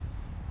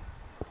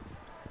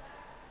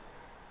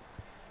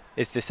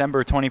It's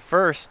December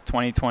 21st,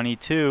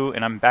 2022,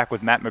 and I'm back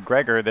with Matt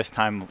McGregor, this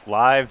time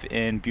live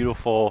in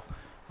beautiful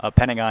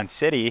Pentagon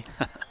City,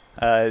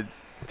 uh,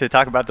 to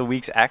talk about the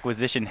week's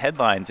acquisition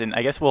headlines. And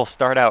I guess we'll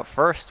start out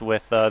first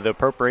with the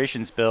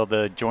appropriations bill.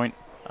 The joint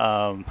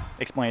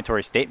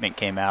explanatory statement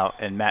came out,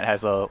 and Matt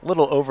has a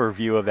little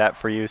overview of that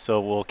for you,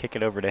 so we'll kick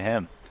it over to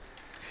him.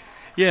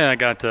 Yeah, I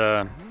got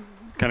kind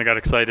of got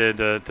excited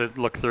to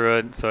look through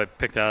it, so I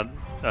picked out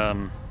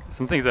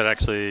some things that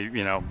actually,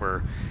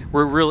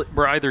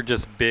 were either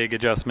just big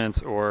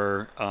adjustments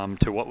or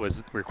to what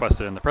was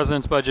requested in the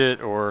president's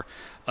budget, or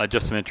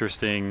just some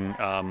interesting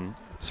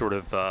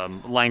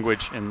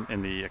language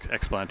in the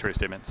explanatory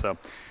statement. So,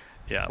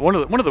 yeah, one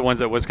of the ones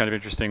that was kind of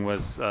interesting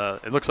was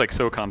it looks like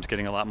SOCOM's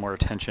getting a lot more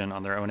attention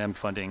on their O&M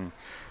funding,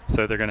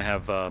 so they're going to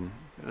have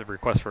the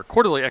request for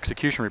quarterly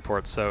execution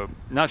reports. So,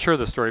 not sure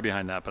the story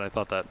behind that, but I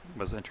thought that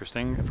was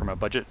interesting from a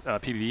budget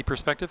PBB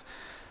perspective.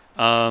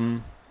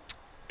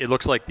 It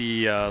looks like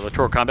the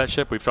Littoral Combat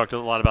Ship, we've talked a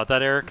lot about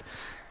that, Eric.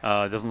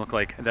 It doesn't look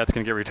like that's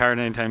going to get retired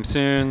anytime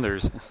soon.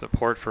 There's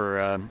support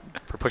for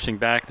pushing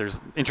back.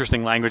 There's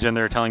interesting language in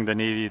there telling the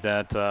Navy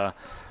that,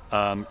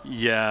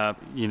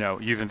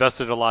 you've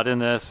invested a lot in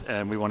this,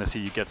 and we want to see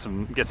you get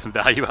some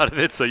value out of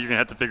it, so you're going to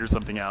have to figure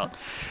something out.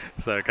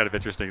 So kind of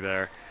interesting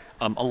there.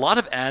 A lot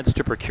of adds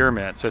to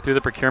procurement. So through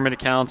the procurement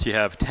accounts, you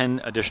have 10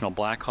 additional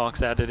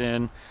Blackhawks added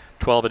in,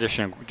 12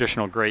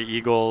 additional Gray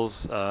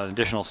Eagles,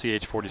 additional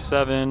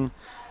CH-47,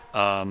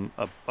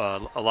 a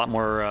lot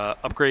more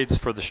upgrades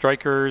for the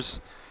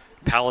Strikers.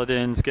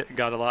 Paladins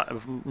got a lot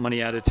of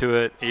money added to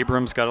it.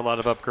 Abrams got a lot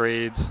of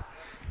upgrades.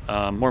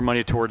 More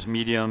money towards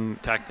medium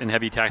and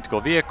heavy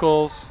tactical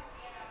vehicles.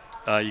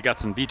 You got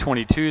some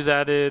V-22s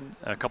added,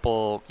 a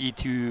couple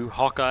E-2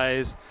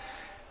 Hawkeyes,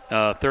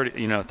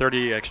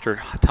 30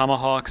 extra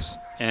Tomahawks,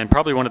 and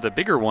probably one of the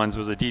bigger ones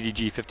was a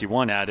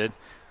DDG-51 added,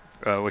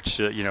 which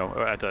at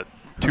the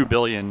 $2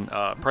 billion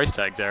price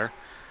tag there.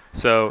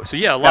 So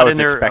yeah, a lot in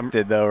there. That was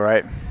expected, though,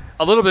 right?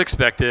 A little bit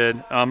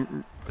expected.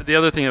 The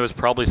other thing that was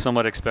probably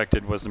somewhat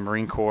expected was the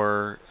Marine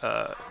Corps.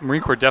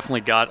 Marine Corps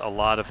definitely got a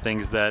lot of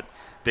things that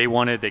they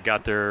wanted. They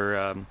got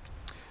their,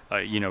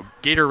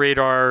 Gator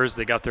radars.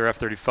 They got their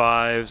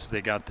F-35s.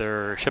 They got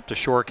their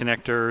ship-to-shore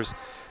connectors.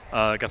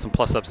 Got some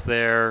plus-ups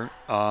there.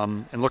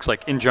 It looks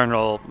like, in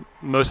general,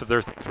 most of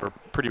their things were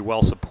pretty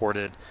well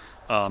supported,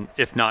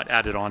 if not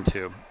added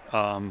onto.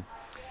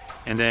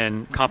 And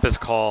then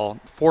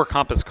 4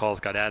 Compass calls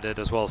got added,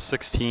 as well as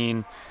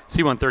 16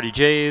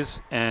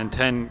 C-130Js and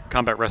 10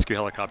 combat rescue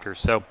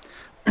helicopters. So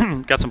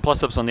got some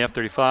plus-ups on the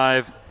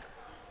F-35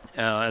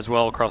 as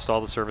well across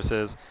all the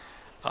services.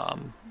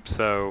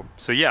 So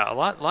yeah, a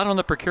lot on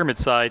the procurement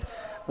side.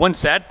 One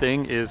sad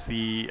thing is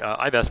the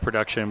IVAS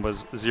production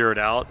was zeroed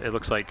out. It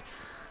looks like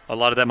a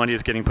lot of that money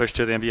is getting pushed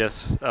to the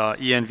MVS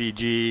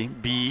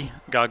ENVG-B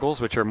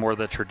goggles, which are more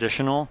the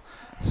traditional.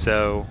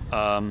 So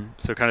kind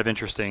of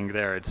interesting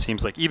there. It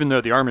seems like even though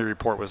the Army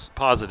report was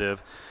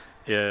positive,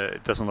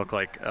 it doesn't look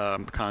like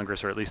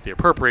Congress, or at least the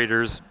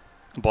appropriators,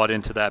 bought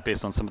into that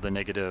based on some of the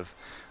negative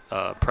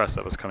press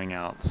that was coming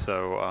out.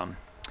 So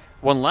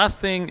one last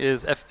thing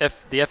is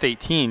the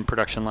F-18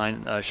 production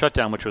line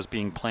shutdown, which was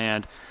being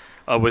planned,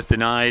 was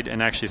denied,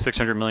 and actually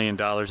 $600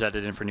 million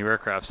added in for new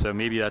aircraft. So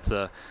maybe that's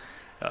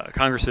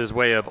Congress's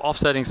way of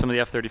offsetting some of the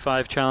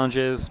F-35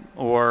 challenges,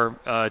 or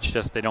it's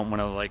just they don't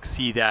want to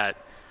see that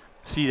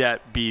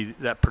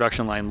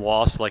production line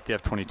lost like the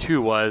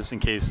F-22 was, in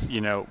case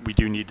we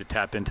do need to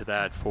tap into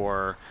that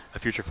for a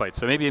future fight.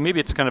 So maybe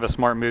it's kind of a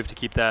smart move to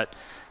keep that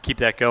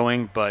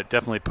going, but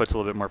definitely puts a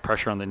little bit more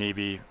pressure on the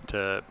Navy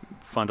to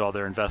fund all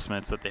their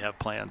investments that they have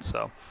planned.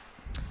 So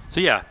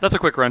yeah, that's a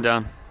quick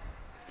rundown.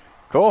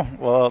 Cool.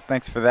 Well,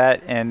 thanks for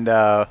that. And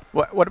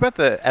what about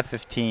the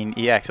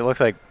F-15EX? It looks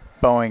like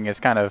Boeing is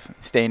kind of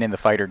staying in the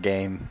fighter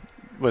game.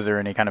 Was there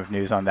any kind of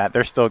news on that?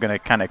 They're still going to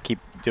kind of keep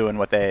doing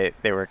what they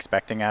were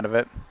expecting out of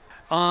it?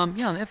 On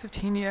the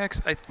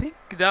F-15EX, I think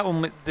that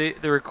one, the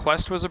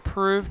request was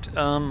approved.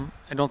 I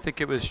don't think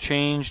it was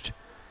changed.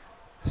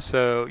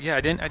 So yeah,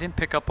 I didn't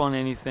pick up on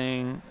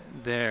anything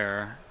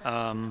there.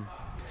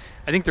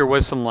 I think there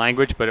was some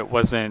language, but it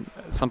wasn't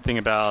something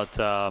about.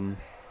 I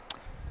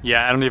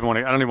don't even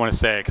want to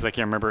say it because I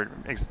can't remember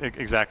it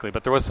exactly.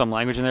 But there was some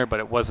language in there, but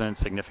it wasn't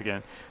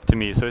significant to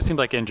me. So it seemed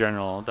like in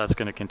general that's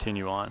going to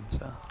continue on.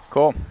 So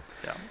cool.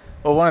 Yeah.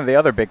 Well, one of the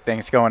other big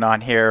things going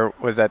on here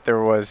was that there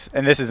was,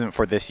 and this isn't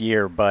for this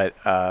year, but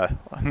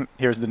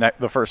here's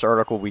the first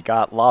article we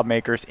got.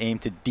 Lawmakers aim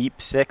to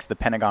deep six the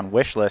Pentagon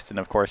wish list, and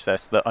of course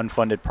that's the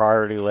unfunded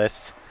priority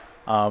lists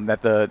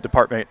that the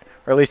department,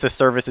 or at least the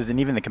services and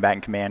even the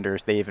combatant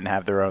commanders, they even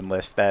have their own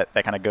list that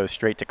kind of goes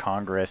straight to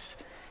Congress.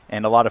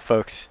 And a lot of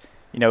folks,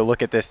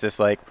 look at this as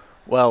like,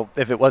 well,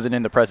 if it wasn't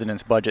in the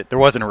president's budget, there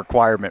wasn't a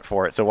requirement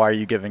for it. So why are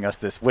you giving us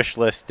this wish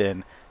list?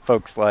 And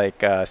folks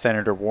like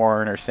Senator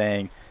Warren are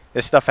saying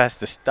this stuff has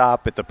to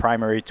stop. It's a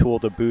primary tool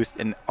to boost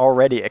an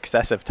already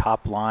excessive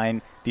top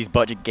line. These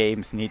budget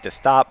games need to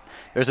stop.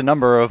 There's a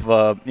number of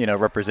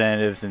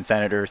representatives and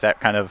senators that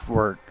kind of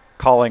were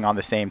calling on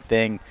the same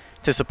thing.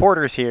 To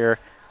supporters here,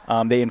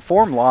 They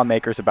inform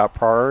lawmakers about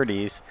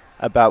priorities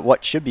about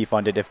what should be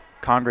funded if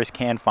Congress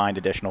can find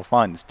additional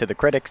funds. To the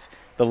critics,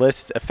 the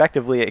list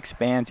effectively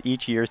expands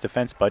each year's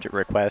defense budget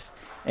request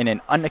in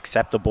an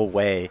unacceptable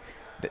way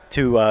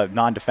to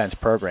non-defense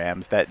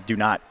programs that do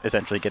not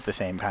essentially get the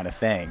same kind of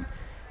thing.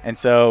 And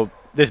so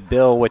this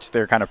bill, which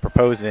they're kind of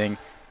proposing,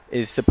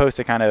 is supposed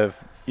to kind of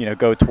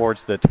go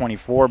towards the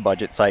 24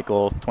 budget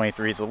cycle.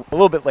 23 is a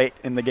little bit late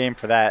in the game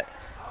for that.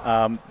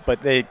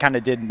 But they kind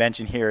of did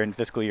mention here in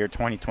fiscal year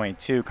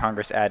 2022,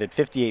 Congress added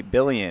 $58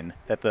 billion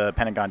that the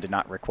Pentagon did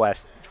not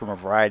request from a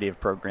variety of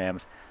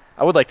programs.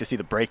 I would like to see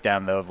the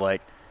breakdown, though, of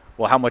like,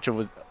 well, how much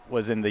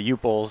was in the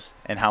UPLs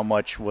and how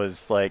much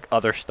was like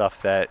other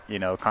stuff that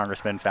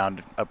congressmen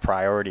found a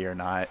priority or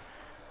not.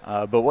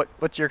 But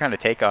what's your kind of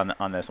take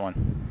on this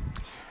one?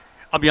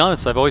 I'll be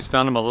honest, I've always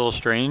found them a little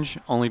strange,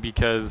 only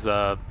because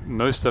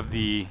most of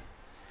the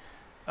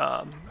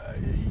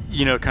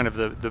kind of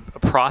the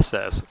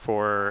process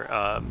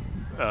for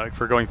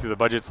going through the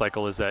budget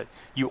cycle is that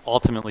you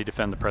ultimately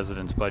defend the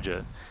president's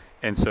budget.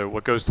 And so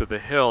what goes to the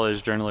Hill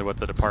is generally what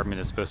the department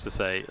is supposed to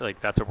say,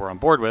 like, that's what we're on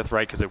board with,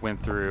 right? Because it went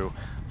through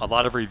a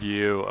lot of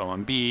review,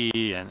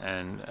 OMB,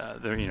 and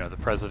the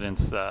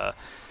president's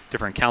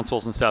different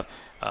councils and stuff,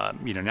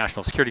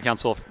 National Security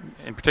Council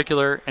in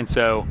particular. And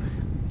so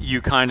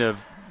you kind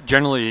of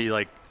generally,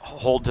 like,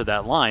 hold to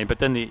that line. But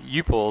then the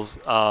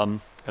UPLs,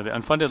 the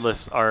unfunded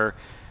lists, are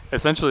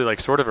essentially like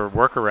sort of a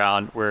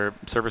workaround where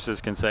services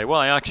can say, well,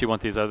 I actually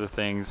want these other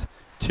things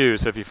too,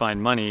 so if you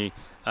find money,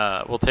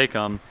 we'll take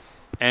them.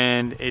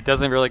 And it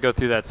doesn't really go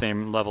through that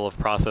same level of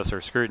process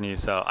or scrutiny.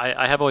 So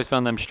I have always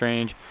found them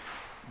strange.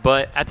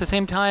 But at the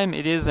same time,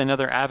 it is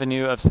another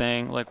avenue of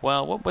saying, like,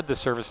 well, what would the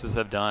services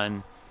have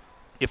done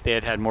if they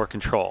had had more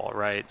control,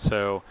 right?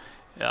 So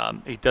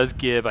it does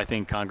give, I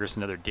think, Congress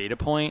another data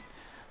point.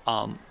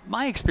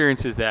 My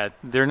experience is that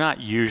they're not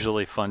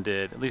usually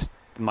funded, at least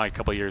my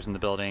couple years in the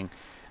building,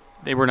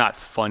 they were not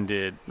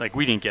funded, like,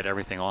 we didn't get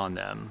everything on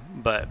them.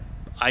 But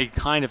I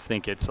kind of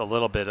think it's a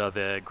little bit of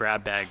a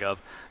grab bag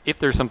of, if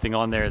there's something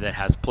on there that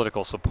has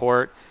political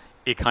support,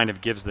 it kind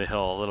of gives the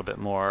Hill a little bit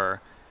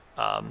more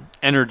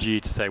energy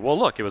to say, well,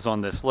 look, it was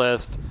on this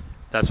list,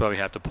 that's why we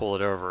have to pull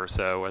it over.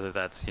 So whether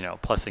that's,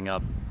 plussing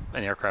up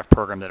an aircraft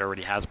program that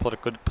already has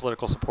good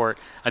political support,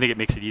 I think it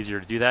makes it easier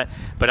to do that.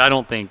 But I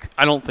don't think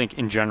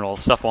in general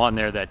stuff on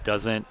there that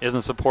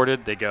isn't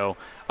supported, they go,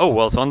 oh,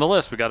 well, it's on the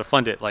list, we got to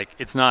fund it. Like,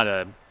 it's not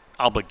a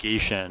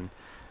obligation,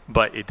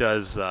 but it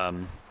does.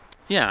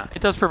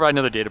 It does provide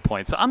another data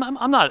point. So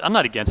I'm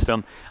not against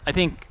them. I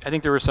think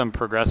there were some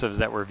progressives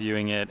that were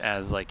viewing it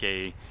as like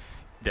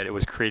that it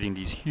was creating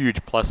these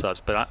huge plus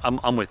ups. But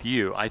I'm with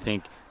you. I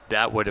think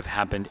that would have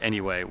happened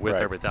anyway,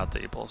 with or without the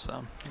UPLs.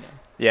 So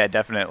yeah,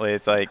 definitely.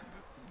 It's like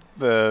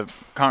the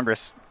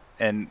Congress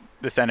and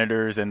the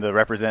senators and the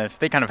representatives,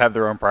 they kind of have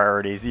their own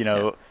priorities,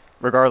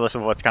 regardless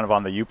of what's kind of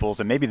on the UPLs,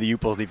 and maybe the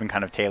UPLs even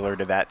kind of tailor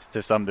to that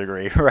to some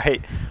degree,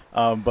 right?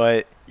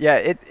 But yeah,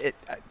 it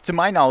to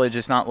my knowledge,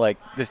 it's not like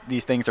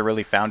these things are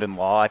really found in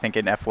law. I think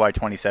in FY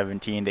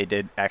 2017, they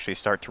did actually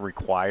start to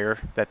require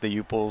that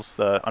the UPLs,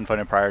 the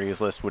unfunded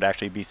priorities list, would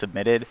actually be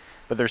submitted,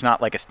 but there's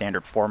not like a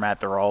standard format.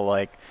 They're all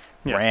like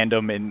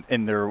random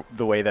in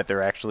the way that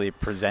they're actually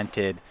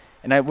presented.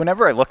 And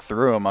whenever I look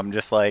through them, I'm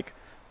just like,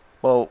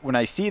 well, when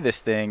I see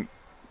this thing,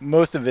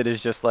 most of it is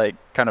just like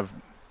kind of,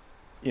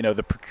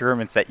 the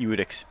procurements that you would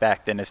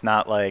expect. And it's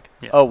not like,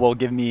 oh, well,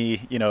 give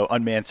me,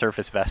 unmanned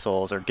surface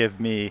vessels, or give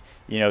me,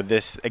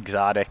 this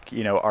exotic,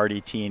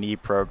 RDT&E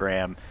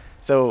program.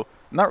 So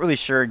I'm not really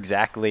sure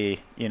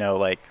exactly,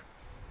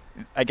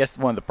 I guess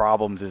one of the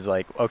problems is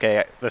like,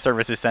 okay, the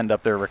services send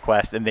up their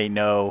request and they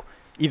know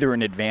either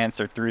in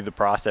advance or through the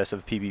process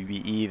of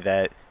PBBE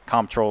that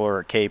Comptroller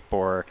or CAPE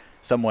or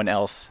someone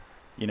else,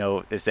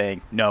 is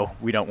saying, no,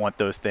 we don't want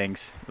those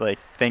things. Like,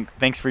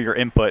 thanks for your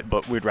input,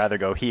 but we'd rather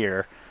go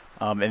here.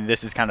 And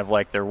this is kind of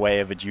like their way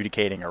of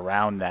adjudicating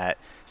around that.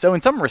 So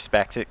in some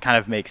respects, it kind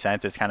of makes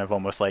sense. It's kind of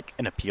almost like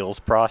an appeals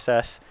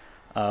process.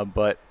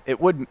 But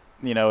it would,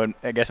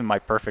 I guess in my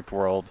perfect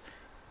world,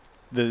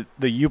 the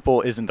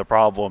UPL isn't the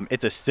problem.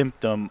 It's a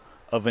symptom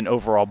of an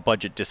overall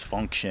budget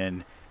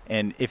dysfunction.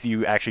 And if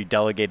you actually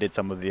delegated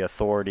some of the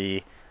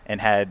authority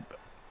and had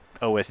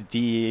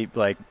OSD,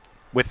 like,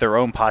 with their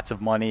own pots of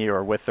money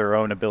or with their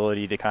own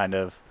ability to kind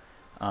of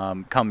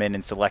come in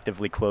and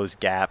selectively close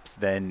gaps,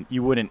 then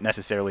you wouldn't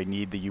necessarily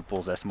need the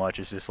UPLs as much.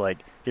 It's just like,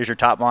 here's your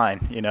top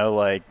line,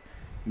 like,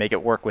 make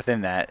it work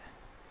within that.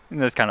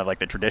 And that's kind of like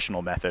the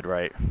traditional method,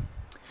 right?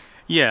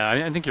 Yeah,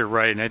 I think you're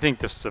right. And I think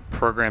just the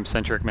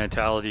program-centric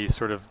mentality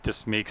sort of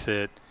just makes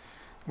it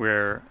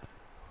where,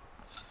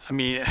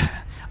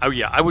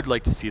 I would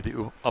like to see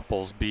the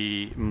UPLs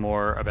be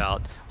more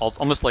about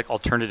almost like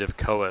alternative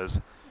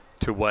COAs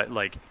to what,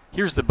 like,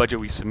 here's the budget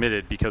we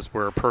submitted because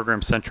we're a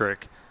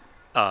program-centric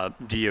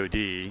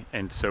DOD,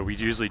 and so we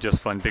usually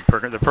just fund the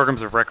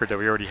programs of record that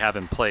we already have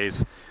in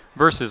place,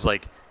 versus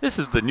like, this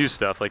is the new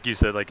stuff, like you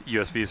said, like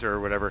USVs or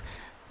whatever.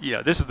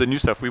 yeah, this is the new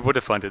stuff we would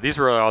have funded. These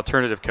were our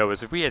alternative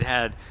COAs. If we had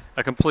had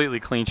a completely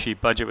clean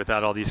sheet budget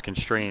without all these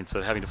constraints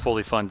of having to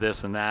fully fund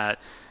this and that,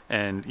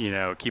 and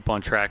keep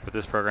on track with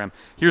this program,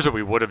 here's what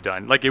we would have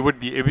done. Like it'd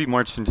be more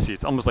interesting to see.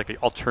 It's almost like an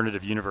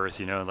alternative universe,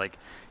 like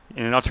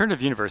in an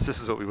alternative universe,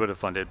 this is what we would have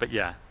funded. But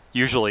yeah,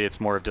 usually it's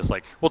more of just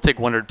like we'll take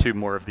one or two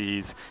more of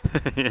these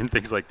and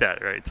things like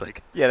that, right? It's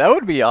like that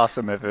would be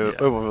awesome if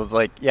it was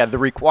like the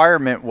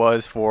requirement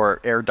was for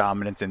air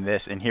dominance in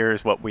this, and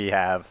here's what we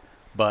have,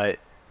 but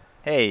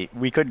hey,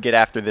 we could get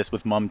after this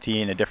with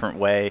MUM-T in a different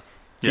way.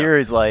 Here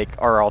is like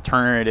our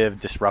alternative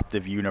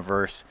disruptive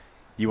universe.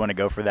 Do you want to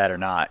go for that or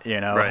not?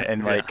 Right.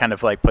 And kind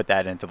of like put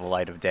that into the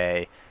light of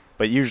day.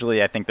 But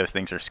usually I think those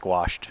things are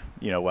squashed,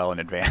 well in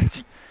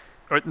advance.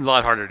 Or a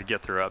lot harder to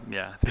get through through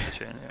the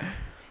chain. Yeah.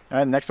 All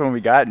right, next one we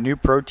got, new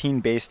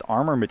protein-based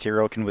armor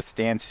material can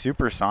withstand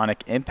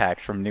supersonic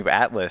impacts from New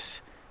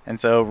Atlas. And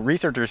so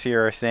researchers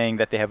here are saying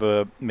that they have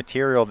a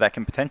material that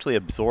can potentially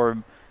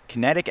absorb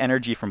kinetic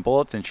energy from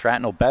bullets and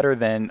shrapnel better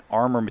than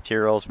armor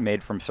materials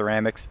made from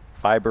ceramics,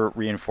 fiber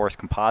reinforced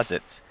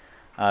composites.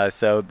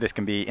 So this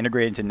can be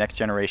integrated into next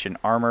generation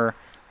armor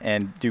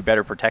and do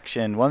better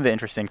protection. One of the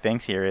interesting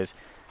things here is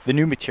the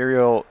new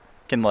material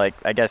can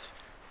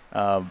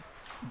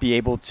be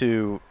able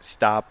to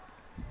stop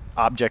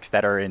objects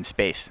that are in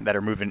space that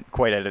are moving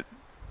quite at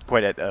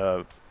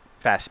a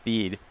fast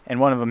speed. And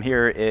one of them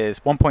here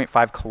is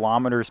 1.5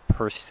 kilometers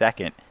per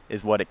second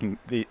is what it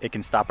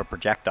can stop a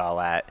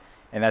projectile at.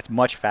 And that's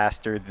much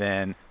faster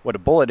than what a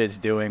bullet is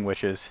doing,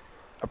 which is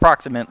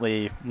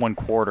approximately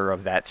 1/4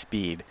 of that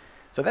speed.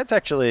 So that's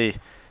actually,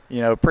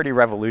 pretty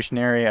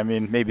revolutionary. I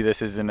mean, maybe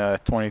this isn't a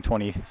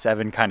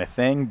 2027 kind of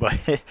thing, but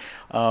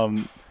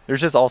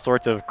there's just all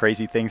sorts of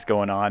crazy things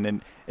going on.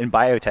 And in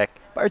biotech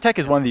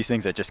is one of these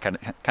things that just kind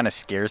of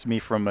scares me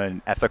from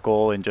an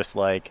ethical and just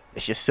like,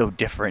 it's just so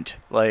different,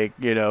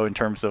 in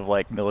terms of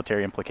like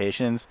military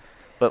implications.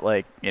 But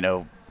I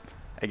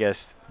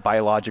guess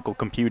biological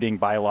computing,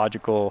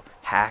 biological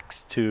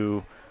hacks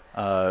to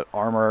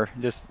armor,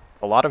 just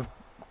a lot of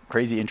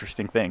crazy,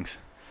 interesting things.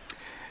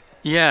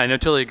 Yeah, no,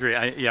 totally agree.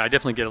 I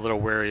definitely get a little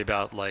wary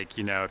about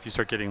if you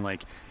start getting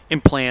like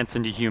implants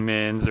into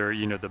humans or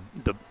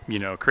the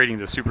creating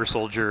the super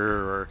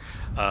soldier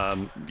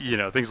or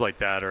things like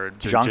that, or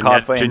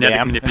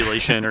genetic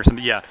manipulation or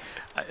something. Yeah,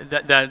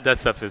 that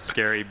stuff is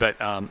scary. But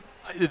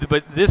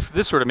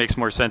this sort of makes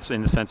more sense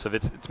in the sense of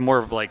it's more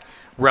of like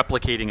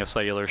replicating a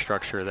cellular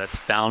structure that's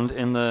found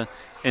in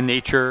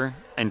nature,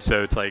 and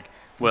so it's like,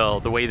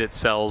 well, the way that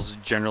cells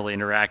generally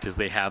interact is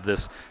they have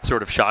this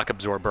sort of shock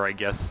absorber, I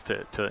guess,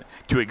 to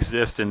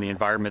exist in the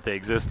environment they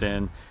exist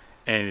in,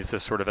 and it's a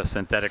sort of a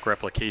synthetic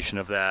replication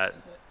of that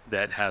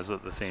has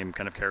the same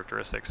kind of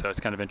characteristics. So it's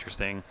kind of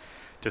interesting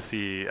to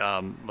see,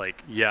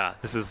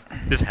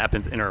 this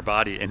happens in our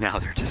body, and now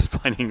they're just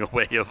finding a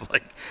way of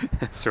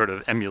sort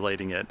of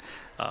emulating it.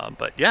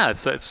 But yeah,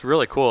 it's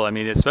really cool. I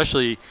mean,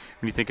 especially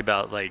when you think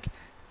about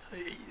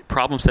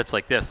problem sets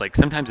like this,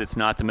 sometimes it's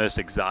not the most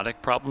exotic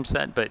problem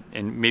set,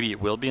 and maybe it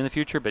will be in the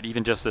future, but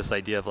even just this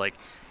idea of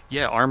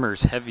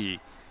armor's heavy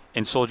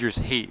and soldiers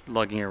hate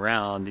lugging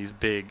around these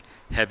big,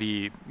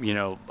 heavy,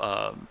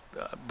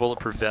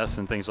 bulletproof vests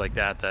and things like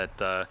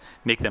that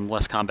make them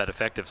less combat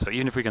effective. So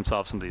even if we can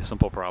solve some of these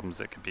simple problems,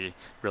 it could be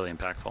really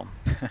impactful.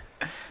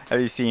 Have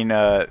you seen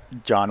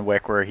John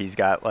Wick, where he's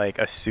got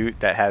a suit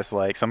that has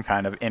some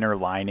kind of inner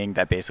lining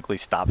that basically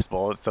stops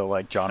bullets?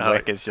 So John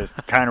Wick is just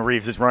Keanu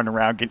Reeves is running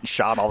around getting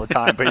shot all the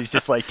time, but he's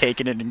just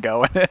taking it and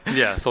going.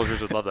 Yeah,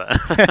 soldiers would love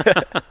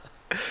that.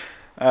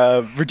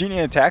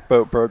 Virginia attack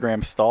boat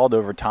program stalled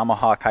over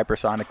Tomahawk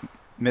hypersonic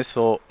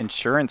missile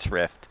insurance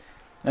rift.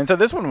 And so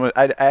this one,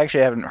 I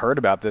actually haven't heard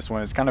about this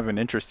one. It's kind of an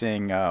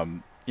interesting,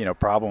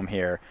 problem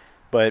here.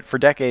 But for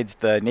decades,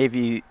 the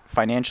Navy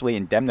financially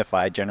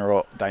indemnified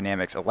General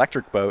Dynamics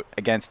Electric Boat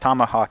against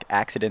Tomahawk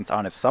accidents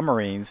on its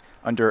submarines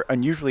under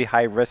unusually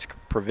high-risk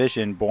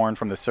provision born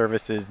from the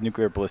service's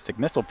nuclear ballistic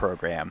missile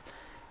program.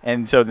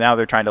 And so now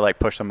they're trying to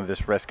push some of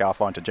this risk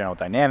off onto General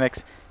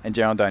Dynamics, and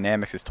General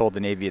Dynamics has told the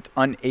Navy it's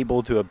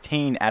unable to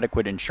obtain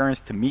adequate insurance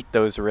to meet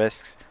those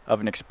risks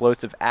of an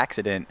explosive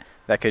accident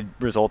that could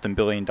result in $1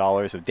 billion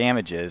of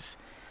damages.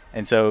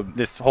 And so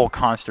this whole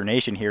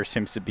consternation here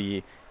seems to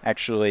be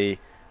actually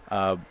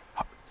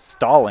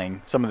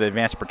stalling some of the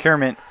advanced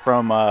procurement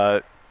from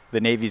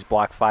the Navy's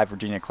Block 5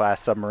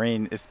 Virginia-class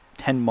submarine is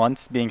 10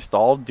 months being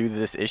stalled due to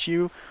this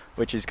issue,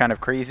 which is kind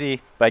of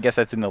crazy. But I guess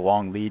that's in the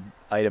long lead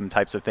item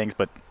types of things,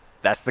 but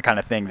that's the kind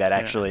of thing that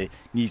actually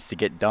needs to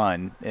get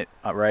done,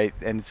 right?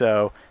 And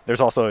so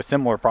there's also a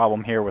similar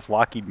problem here with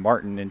Lockheed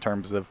Martin in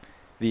terms of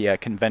the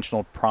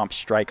conventional prompt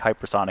strike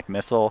hypersonic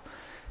missile.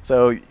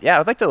 So, yeah,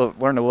 I'd like to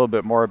learn a little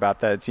bit more about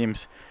that. It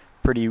seems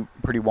pretty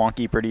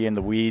wonky, pretty in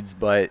the weeds,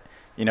 but,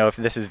 if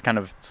this is kind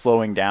of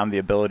slowing down the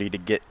ability to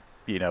get,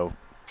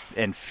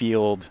 and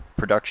field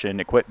production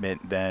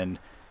equipment, then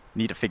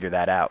need to figure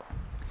that out.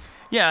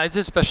 Yeah, it's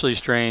especially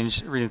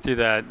strange reading through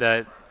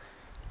that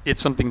it's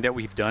something that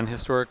we've done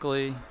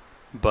historically,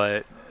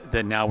 but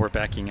that now we're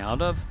backing out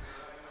of.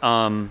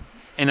 And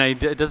And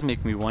it does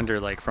make me wonder,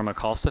 like, from a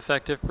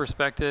cost-effective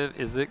perspective,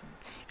 is it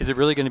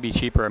really going to be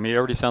cheaper? I mean, it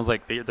already sounds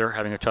like they're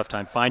having a tough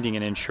time finding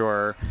an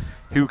insurer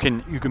who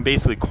can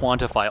basically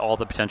quantify all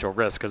the potential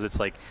risks, because it's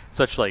like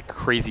such like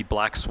crazy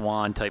black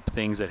swan type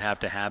things that have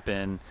to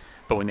happen,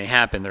 but when they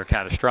happen, they're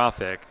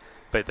catastrophic.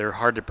 But they're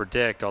hard to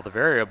predict, all the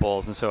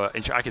variables, and so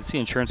I can see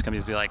insurance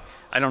companies be like,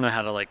 I don't know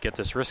how to like get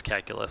this risk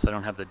calculus. I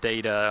don't have the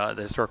data,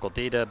 the historical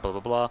data, blah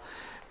blah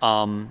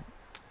blah.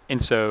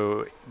 And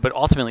so, but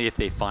ultimately, if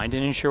they find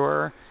an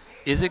insurer,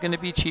 is it going to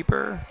be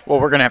cheaper? Well,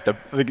 we're going to have to,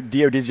 the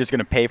DOD is just going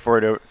to pay for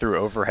it through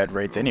overhead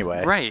rates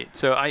anyway. Right.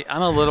 So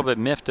I'm a little bit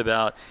miffed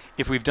about,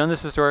 if we've done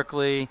this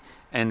historically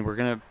and we're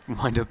going to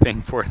wind up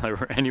paying for it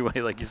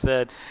anyway, like you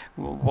said,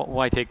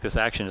 why take this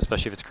action,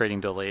 especially if it's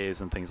creating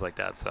delays and things like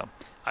that. So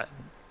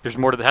there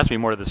has to be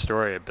more to the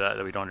story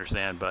that we don't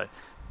understand, but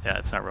yeah,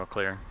 it's not real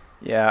clear.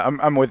 Yeah,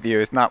 I'm with you.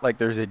 It's not like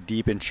there's a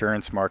deep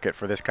insurance market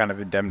for this kind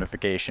of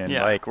indemnification,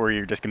 like where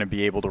you're just going to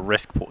be able to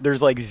risk pool.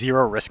 There's like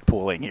zero risk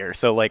pooling here.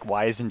 So like,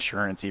 why is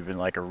insurance even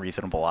like a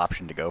reasonable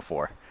option to go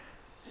for?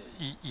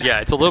 Yeah,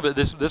 it's a little bit.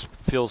 This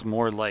feels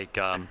more like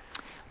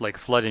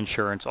flood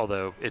insurance,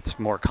 although it's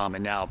more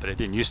common now, but it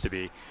didn't used to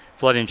be.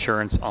 Flood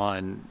insurance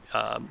on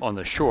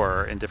the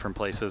shore in different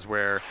places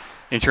where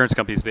insurance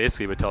companies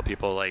basically would tell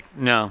people like,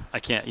 no, I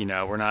can't,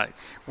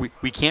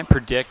 we can't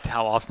predict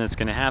how often it's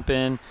going to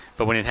happen,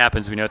 but when it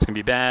happens, we know it's going to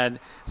be bad.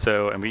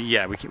 So, and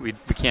we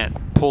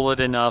can't pull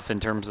it enough in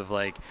terms of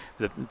like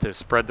to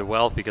spread the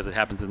wealth because it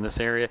happens in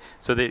this area.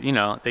 So they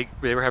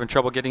were having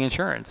trouble getting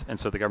insurance. And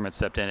so the government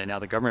stepped in, and now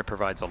the government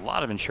provides a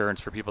lot of insurance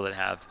for people that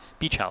have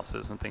beach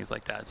houses and things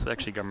like that. It's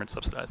actually government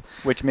subsidized.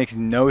 Which makes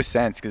no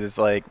sense, because it's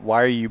like,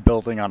 why are you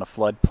building on a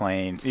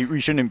floodplain? We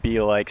shouldn't be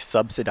like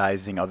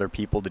subsidizing other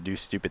people to do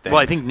stupid things.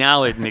 Well, I think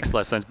now it makes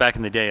less sense. Back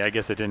in the day, I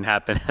guess it didn't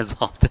happen as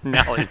often.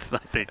 Now I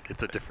think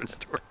it's a different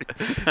story.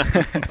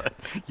 But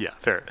yeah,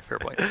 fair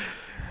point.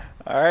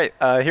 All right.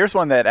 Here's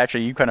one that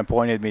actually you kind of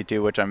pointed me to,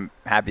 which I'm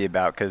happy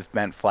about, because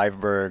Bent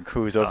Flyberg,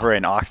 who's over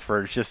in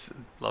Oxford, is just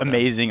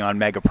amazing on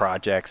mega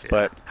projects. Yeah.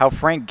 But how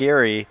Frank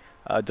Gehry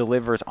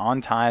delivers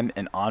on time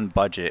and on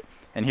budget.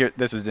 And here,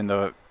 this was in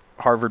the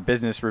Harvard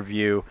Business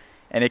Review,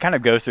 and it kind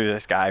of goes through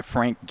this guy,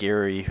 Frank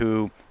Gehry,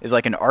 who is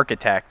like an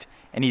architect,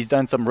 and he's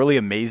done some really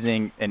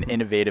amazing and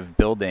innovative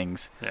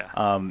buildings,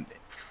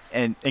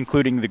 and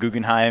including the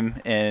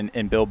Guggenheim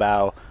in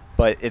Bilbao.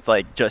 But it's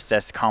like just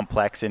as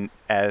complex and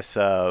as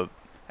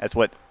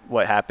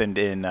what happened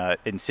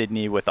in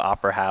Sydney with the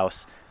Opera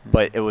House.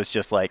 But it was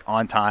just like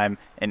on time,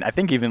 and I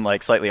think even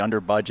like slightly under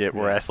budget.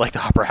 Whereas like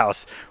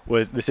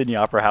the Sydney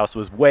Opera House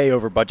was way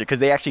over budget, because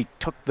they actually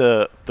took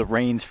the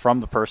reins from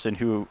the person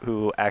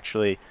who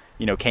actually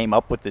came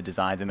up with the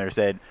designs, and they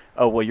said,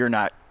 oh well, you're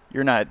not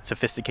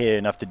sophisticated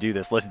enough to do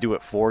this. Let's do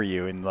it for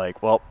you. And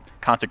like, well,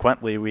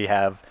 consequently, we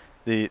have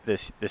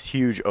this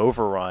huge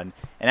overrun.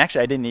 And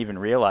actually, I didn't even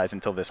realize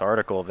until this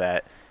article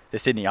that the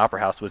Sydney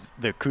Opera House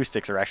the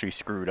acoustics are actually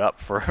screwed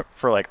up for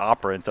like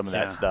opera and some of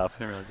that stuff. I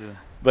didn't realize either.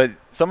 But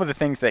some of the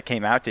things that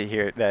came out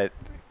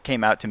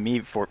to me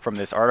from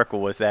this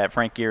article was that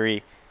Frank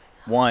Gehry,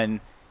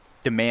 one,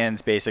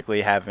 demands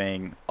basically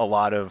having a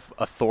lot of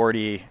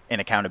authority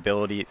and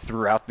accountability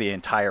throughout the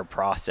entire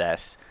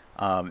process,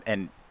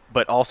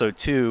 but also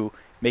two,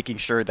 making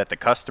sure that the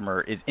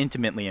customer is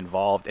intimately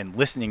involved and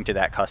listening to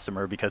that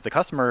customer, because the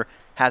customer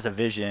has a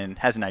vision,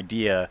 has an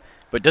idea,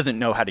 but doesn't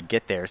know how to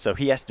get there. So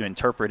he has to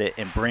interpret it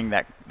and bring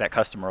that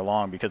customer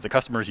along, because the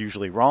customer is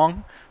usually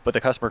wrong, but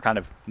the customer kind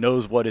of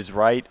knows what is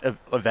right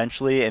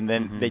eventually, and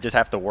then they just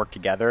have to work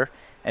together.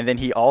 And then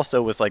he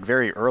also was like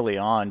very early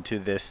on to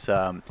this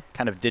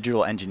kind of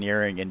digital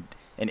engineering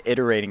and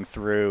iterating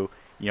through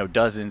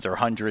dozens or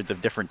hundreds of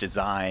different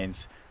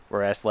designs.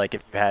 Whereas like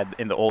if you had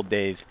in the old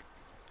days,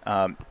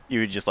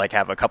 you would just like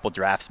have a couple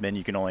draftsmen,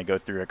 you can only go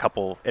through a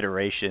couple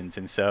iterations.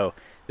 And so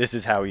this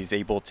is how he's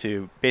able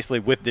to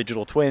basically, with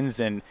digital twins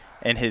and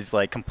his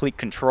like complete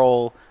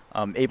control,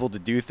 able to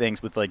do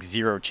things with like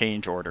zero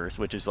change orders,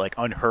 which is like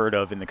unheard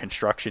of in the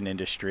construction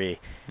industry.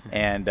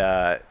 And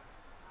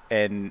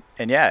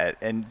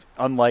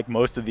unlike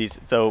most of these,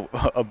 so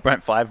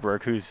Brent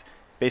Flyberg, who's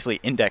basically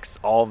indexed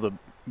all the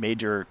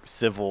major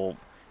civil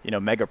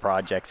mega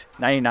projects,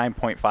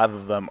 99.5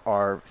 of them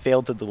are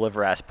failed to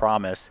deliver as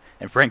promised,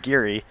 and Frank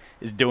Gehry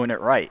is doing it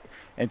right.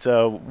 And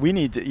so we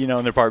need to, in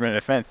the Department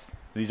of Defense,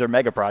 these are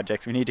mega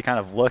projects. We need to kind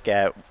of look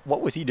at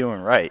what was he doing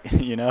right,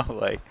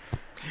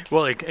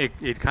 Well,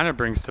 it kind of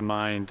brings to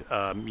mind,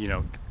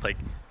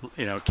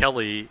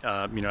 Kelly,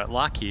 at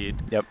Lockheed,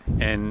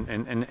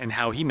 and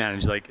how he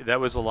managed. Like that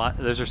was a lot.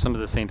 Those are some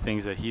of the same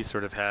things that he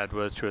sort of had,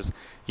 which was,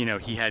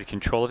 he had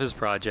control of his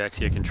projects,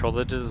 he had control of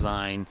the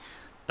design.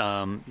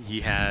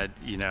 He had,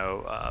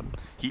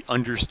 he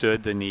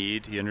understood the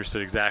need. He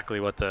understood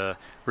exactly what the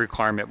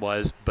requirement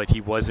was, but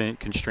he wasn't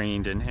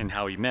constrained in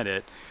how he met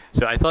it.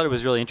 So I thought it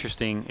was really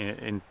interesting.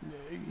 In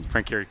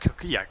Frank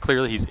Gehry,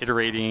 clearly he's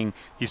iterating.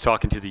 He's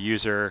talking to the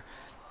user,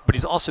 but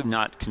he's also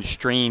not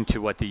constrained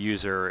to what the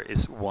user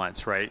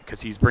wants, right?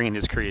 Because he's bringing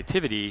his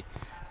creativity,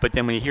 but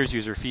then when he hears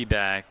user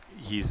feedback,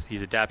 he's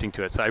adapting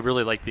to it. So I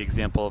really like the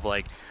example of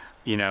like,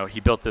 he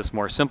built this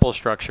more simple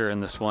structure in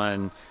this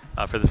one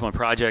for this one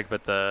project,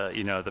 but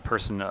the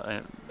person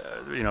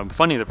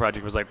funding the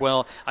project was like,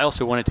 well, I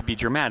also want it to be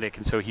dramatic,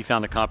 and so he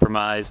found a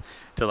compromise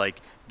to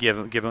like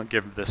give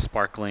the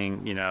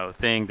sparkling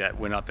thing that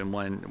went up in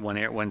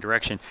one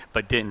direction,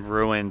 but didn't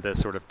ruin the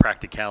sort of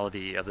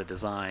practicality of the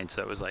design.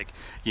 So it was like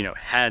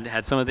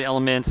had some of the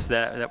elements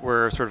that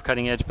were sort of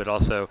cutting edge, but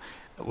also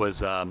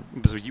was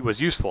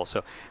useful.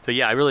 So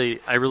yeah, I really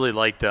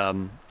liked.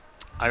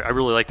 I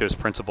really like those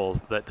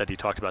principles that he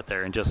talked about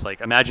there, and just like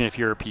imagine if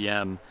you're a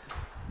PM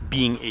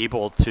being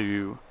able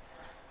to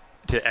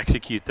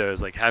execute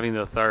those, like having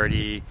the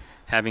authority,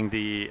 having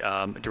the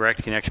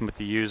direct connection with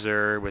the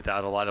user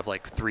without a lot of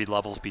like 3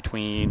 levels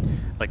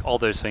between, like all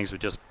those things would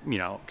just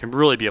can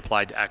really be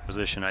applied to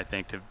acquisition, I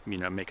think, to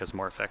make us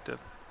more effective.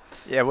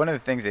 Yeah, one of the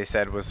things they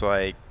said was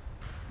like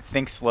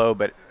think slow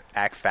but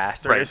act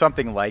faster, right, or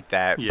something like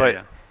that. Yeah, but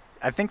yeah.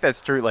 I think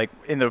that's true. Like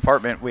in the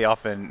department,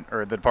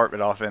 the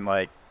department often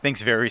like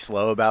thinks very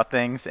slow about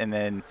things, and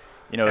then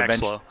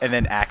and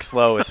then act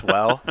slow as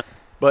well.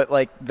 But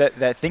like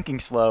that thinking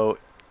slow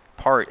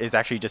part is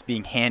actually just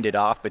being handed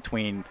off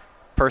between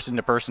person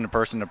to person to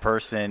person to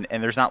person,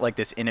 and there's not like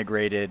this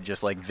integrated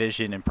just like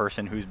vision and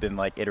person who's been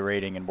like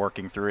iterating and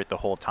working through it the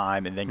whole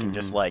time, and then can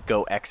just like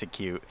go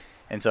execute.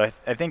 And so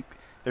I think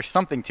there's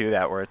something to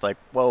that where it's like,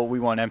 well, we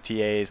want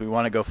MTAs, we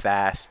want to go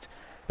fast,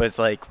 but it's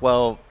like,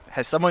 well,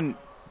 has someone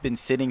been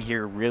sitting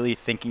here really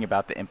thinking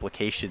about the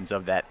implications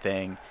of that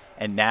thing,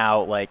 and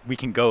now like we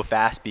can go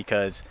fast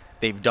because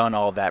they've done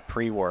all that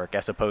pre-work,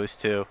 as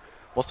opposed to,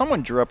 well,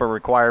 someone drew up a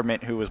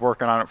requirement who was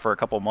working on it for a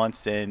couple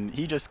months, and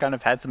he just kind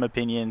of had some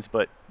opinions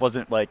but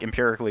wasn't like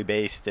empirically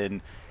based,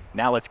 and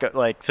now let's go.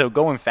 Like, so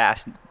going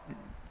fast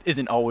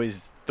isn't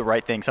always the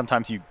right thing.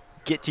 Sometimes you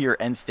get to your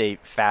end state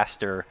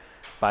faster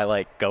by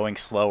like going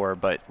slower,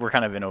 but we're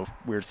kind of in a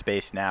weird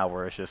space now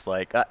where it's just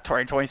like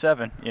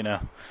 2027,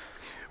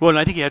 Well, and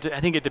I think I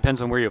think it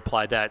depends on where you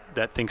apply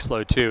that think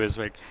slow too. Is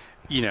like,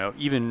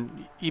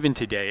 even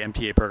today,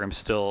 MTA programs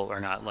still are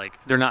not like,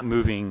 they're not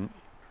moving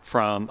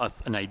from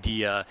an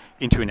idea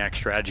into an act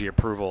strategy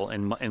approval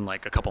in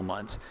like a couple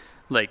months.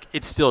 Like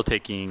it's still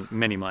taking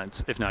many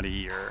months, if not a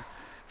year,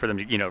 for them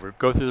to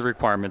go through the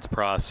requirements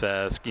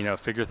process,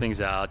 figure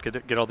things out,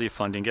 get all the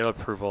funding, get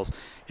approvals.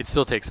 It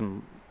still takes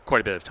them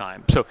quite a bit of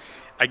time. So,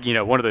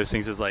 one of those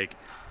things is like,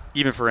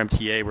 even for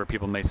MTA, where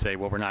people may say,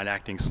 well, we're not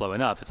acting slow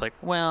enough, it's like,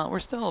 well,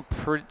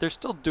 they're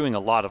still doing a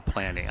lot of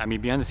planning. I mean,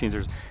 behind the scenes,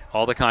 there's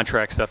all the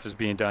contract stuff is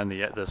being done,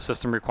 the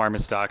system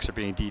requirements docs are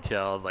being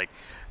detailed, like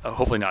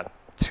hopefully not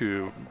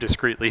too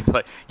discreetly,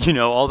 but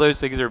all those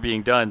things are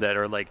being done that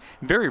are like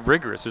very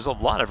rigorous. There's a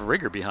lot of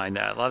rigor behind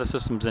that, a lot of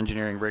systems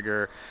engineering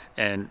rigor,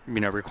 and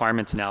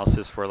requirements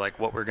analysis for like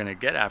what we're going to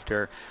get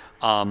after.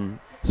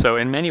 So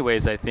in many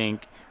ways, I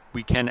think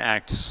we can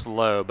act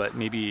slow, but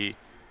maybe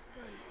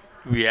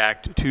we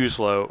act too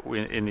slow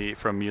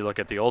from you look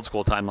at the old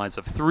school timelines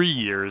of 3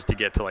 years to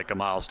get to like a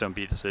milestone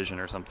B decision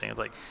or something. It's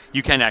like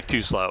you can act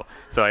too slow.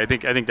 So I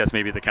think that's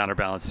maybe the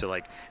counterbalance to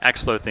like act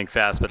slow, think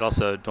fast, but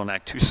also don't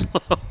act too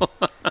slow.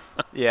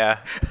 Yeah,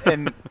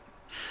 and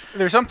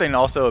there's something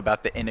also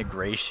about the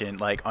integration,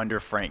 like under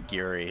Frank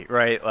Gehry,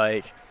 right?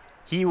 Like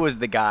he was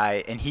the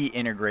guy and he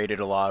integrated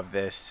a lot of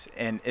this,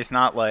 and it's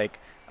not like,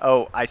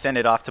 oh, I sent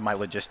it off to my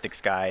logistics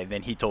guy, and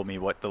then he told me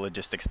what the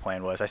logistics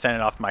plan was. I sent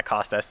it off to my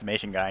cost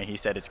estimation guy, and he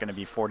said it's going to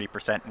be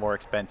 40% more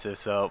expensive,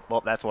 so, well,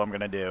 that's what I'm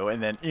going to do.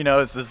 And then,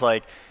 it's just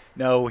like,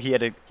 no, he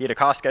had a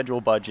cost schedule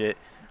budget,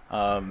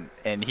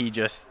 and he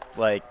just,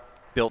 like,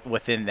 built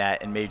within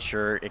that and made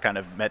sure it kind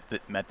of met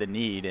the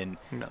need, and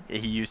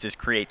he used his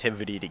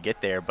creativity to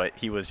get there, but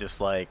he was just,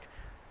 like,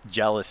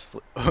 jealous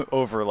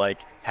over, like,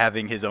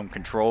 having his own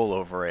control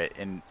over it.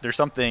 And there's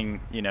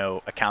something,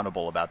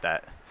 accountable about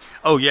that.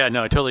 Oh yeah,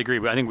 no, I totally agree.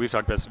 I think we've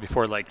talked about this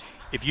before. Like,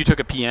 if you took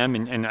a PM,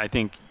 and I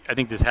think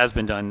this has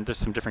been done. There's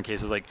some different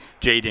cases. Like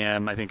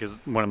JDAM, I think is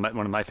one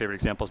of my favorite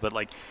examples. But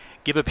like,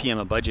 give a PM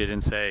a budget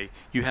and say,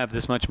 you have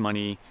this much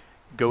money,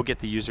 go get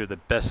the user the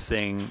best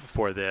thing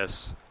for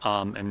this,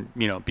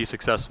 and be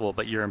successful.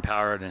 But you're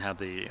empowered and have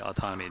the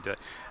autonomy to do it.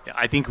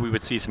 I think we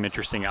would see some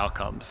interesting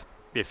outcomes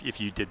if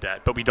you did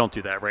that. But we don't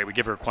do that, right? We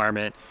give a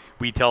requirement.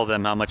 We tell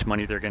them how much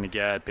money they're going to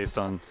get based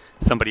on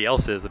somebody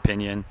else's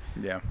opinion.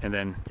 Yeah. And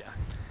then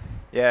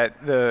Yeah,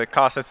 the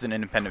cost as an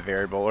independent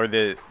variable, or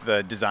the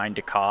design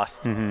to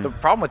cost. Mm-hmm. The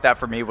problem with that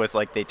for me was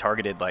like they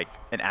targeted like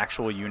an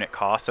actual unit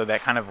cost, so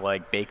that kind of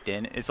like baked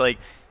in. It's like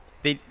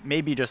they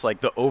maybe just like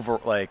the over,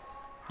 like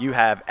you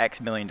have X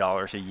 $1 million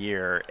a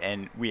year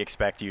and we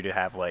expect you to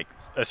have like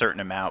a certain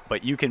amount,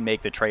 but you can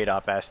make the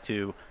trade-off as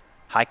to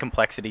high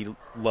complexity,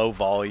 low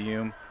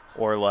volume,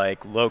 or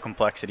like low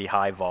complexity,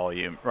 high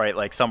volume, right?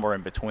 Like somewhere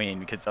in between,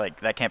 because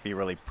like that can't be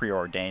really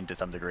preordained to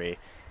some degree.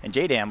 And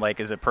JDAM like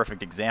is a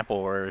perfect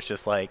example where it's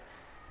just like,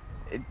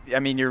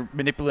 you're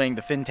manipulating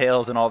the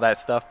fintails and all that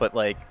stuff, but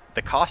like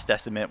the cost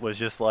estimate was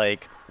just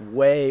like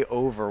way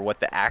over what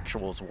the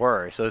actuals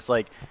were. So it's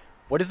like,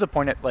 what is the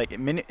point of like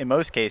in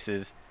most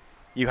cases,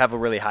 you have a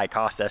really high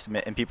cost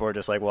estimate and people are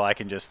just like, well, I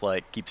can just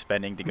like keep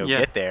spending to go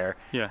get there.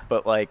 Yeah.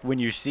 But like when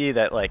you see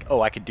that like,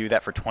 oh, I could do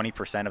that for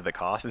 20% of the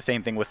cost. The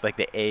same thing with like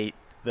the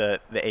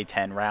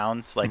A10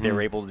 rounds, like they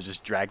were able to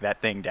just drag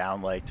that thing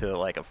down like to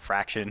like a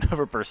fraction of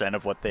a percent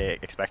of what they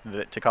expected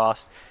it to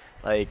cost.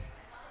 Like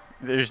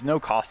there's no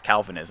cost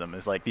Calvinism.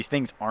 It's like these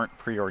things aren't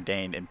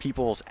preordained and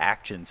people's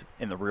actions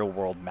in the real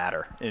world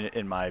matter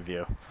in my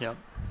view. Yep.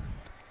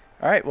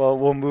 All right, well,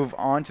 we'll move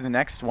on to the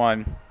next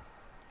one,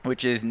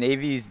 which is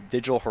Navy's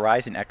Digital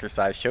Horizon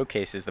exercise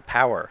showcases the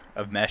power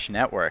of mesh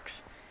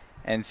networks.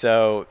 And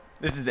so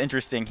this is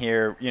interesting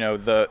here. You know,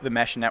 the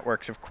mesh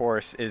networks, of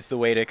course, is the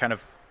way to kind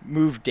of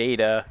move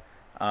data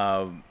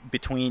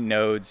between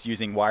nodes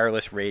using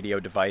wireless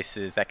radio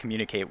devices that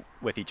communicate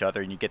with each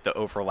other, and you get the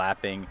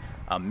overlapping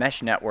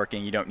mesh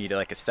networking. You don't need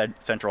like a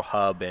central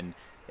hub, and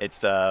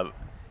it's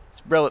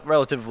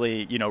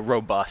relatively, you know,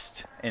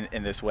 robust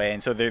in this way.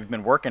 And so they've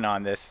been working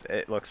on this,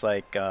 it looks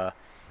like,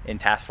 in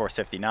Task Force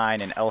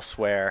 59 and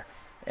elsewhere.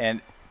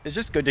 And it's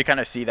just good to kind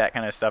of see that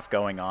kind of stuff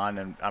going on.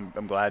 And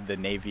I'm glad the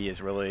Navy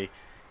is really,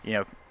 you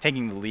know,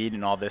 taking the lead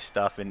in all this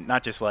stuff, and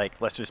not just like,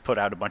 let's just put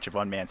out a bunch of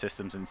unmanned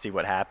systems and see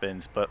what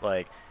happens, but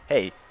like,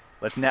 hey,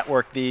 let's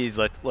network these,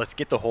 let's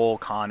get the whole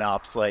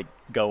ConOps like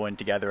going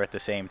together at the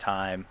same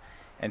time.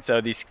 And so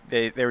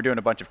they were doing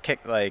a bunch of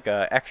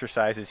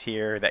exercises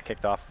here that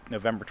kicked off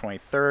November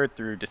 23rd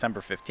through December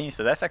 15th.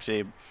 So that's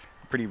actually a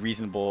pretty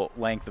reasonable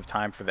length of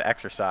time for the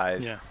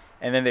exercise. Yeah.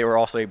 And then they were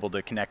also able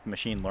to connect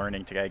machine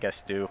learning to, I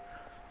guess, do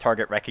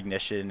target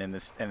recognition and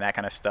that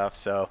kind of stuff.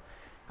 So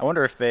I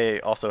wonder if they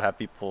also have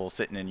people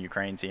sitting in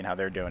Ukraine seeing how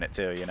they're doing it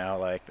too. You know,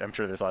 like I'm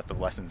sure there's lots of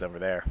lessons over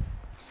there.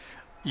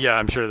 Yeah,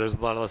 I'm sure there's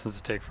a lot of lessons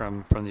to take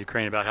from the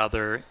Ukraine about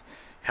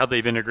how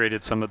they've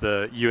integrated some of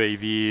the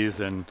UAVs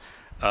and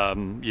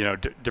you know,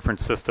 different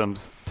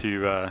systems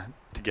to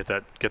get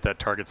that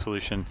target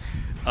solution.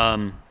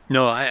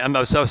 No, I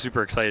was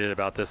super excited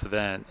about this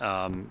event.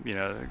 You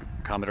know,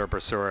 Commodore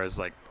Brasseur has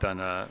like done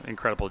an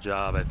incredible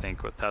job, I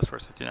think, with Task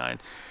Force 59.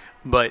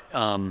 But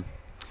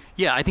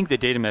yeah, I think the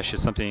data mesh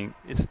is something.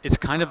 It's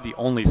kind of the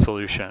only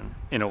solution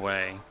in a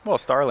way. Well,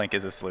 Starlink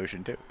is a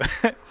solution too.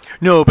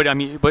 No, but I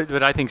mean,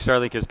 but I think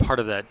Starlink is part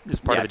of that. Is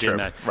part of the true.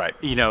 data mesh, Right?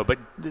 You know, but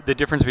the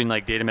difference between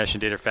like data mesh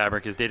and data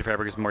fabric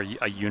is more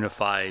a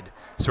unified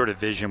sort of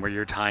vision where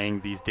you're tying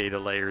these data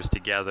layers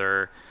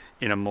together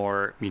in a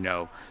more, you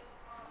know,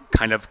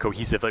 kind of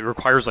cohesive. It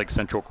requires like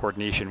central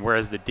coordination,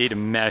 whereas the data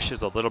mesh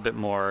is a little bit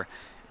more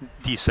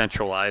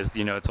decentralized.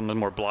 You know, it's a little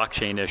more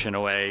blockchain-ish in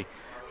a way,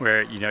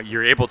 where, you know,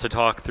 you're able to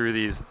talk through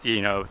these,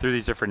 you know, through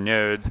these different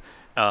nodes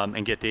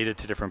and get data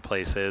to different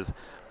places.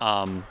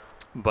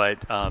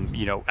 But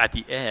you know, at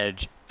the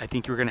edge, I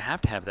think you're going to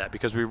have that,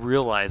 because we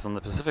realize on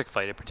the Pacific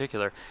Fight in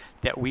particular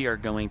that we are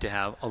going to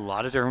have a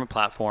lot of different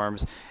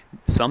platforms,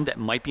 some that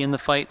might be in the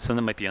fight, some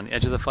that might be on the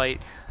edge of the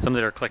fight, some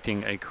that are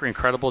collecting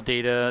incredible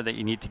data that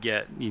you need to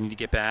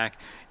get back,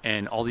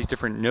 and all these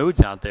different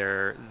nodes out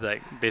there. That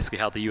basically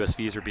how the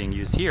USVs are being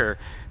used here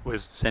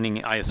was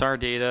sending ISR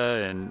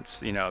data and,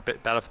 you know,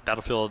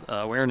 battlefield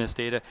awareness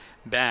data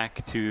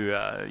back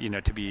to you know,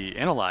 to be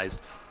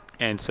analyzed.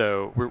 And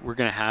so we're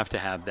going to have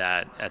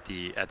that at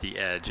the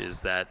edge,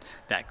 is that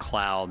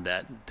cloud,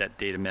 that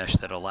data mesh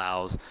that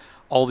allows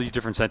all these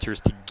different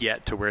sensors to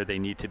get to where they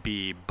need to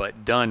be,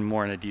 but done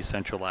more in a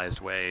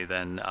decentralized way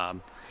than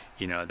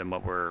you know, than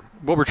what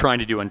we're trying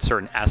to do in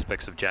certain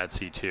aspects of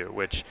JADC2,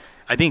 which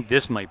I think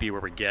this might be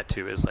where we get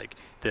to, is like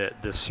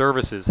the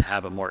services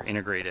have a more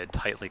integrated,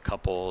 tightly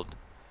coupled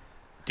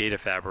data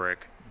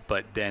fabric,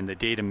 but then the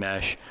data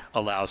mesh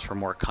allows for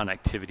more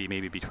connectivity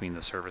maybe between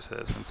the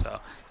services. And so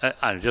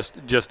I don't know,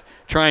 just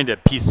trying to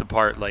piece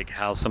apart like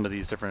how some of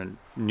these different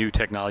new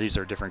technologies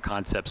or different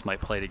concepts might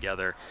play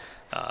together.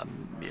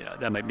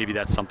 Yeah, maybe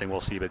that's something we'll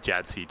see with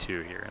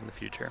JADC2 here in the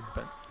future.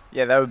 But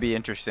yeah, that would be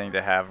interesting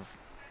to have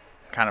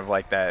kind of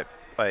like that.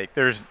 Like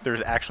there's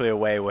actually a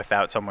way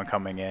without someone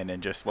coming in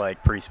and just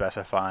like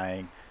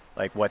pre-specifying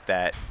like what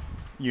that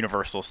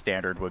universal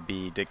standard would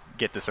be to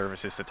get the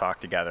services to talk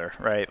together,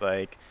 right?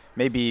 Like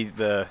maybe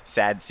the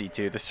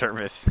SADC2, the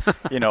service,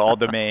 you know, all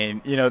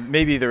domain, you know,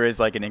 maybe there is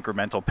like an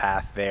incremental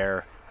path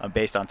there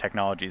based on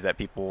technologies that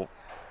people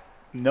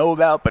know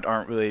about but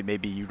aren't really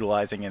maybe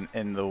utilizing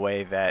in the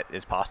way that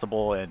is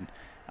possible. And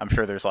I'm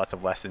sure there's lots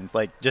of lessons.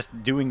 Like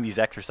just doing these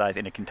exercises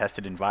in a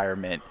contested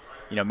environment,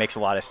 you know, makes a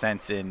lot of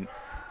sense in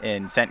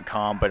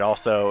CENTCOM, but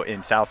also in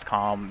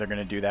SOUTHCOM. They're going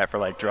to do that for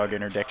like drug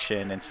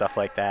interdiction and stuff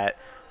like that.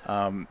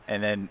 And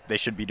then they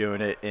should be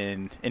doing it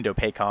in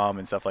INDOPACOM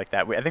and stuff like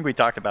that. I think we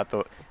talked about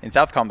in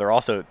SOUTHCOM, they're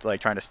also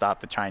like trying to stop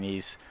the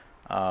Chinese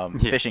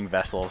fishing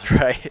vessels,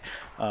 right?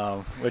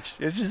 Which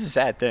is just a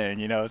sad thing,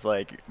 you know. It's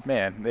like,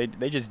 man,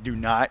 they just do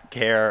not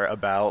care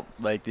about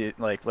the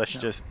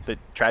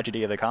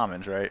tragedy of the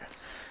commons, right?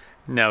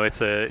 No,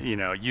 it's you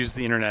know, use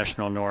the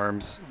international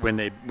norms when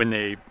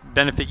they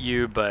benefit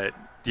you, but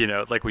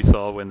like we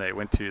saw when they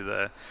went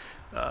to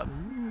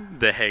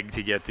the Hague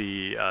to get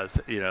the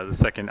the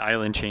second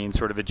island chain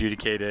sort of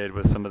adjudicated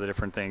with some of the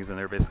different things, and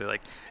they're basically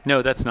like,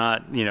 no, that's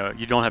not,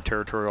 you don't have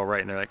territorial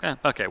right, and they're like,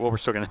 okay, well, we're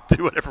still going to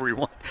do whatever we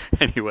want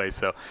anyway.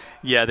 So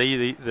yeah,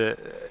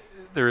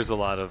 there is a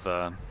lot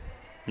of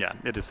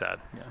it is sad.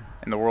 Yeah.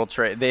 And the World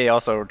Trade, they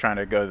also were trying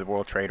to go to the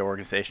World Trade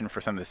Organization for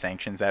some of the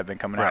sanctions that have been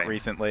coming out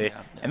recently.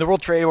 Yeah. And the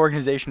World Trade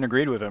Organization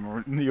agreed with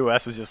them. The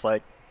U.S. was just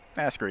like,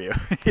 screw you.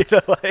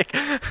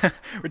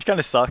 Which kind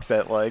of sucks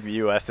that, like, the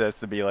U.S. has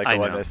to be, like, the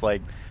one that's,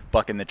 like,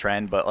 bucking the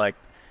trend. But, like,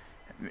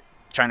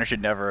 China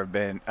should never have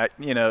been,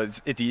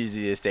 it's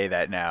easy to say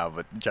that now,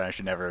 but China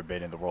should never have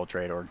been in the World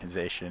Trade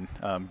Organization,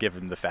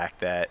 given the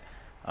fact that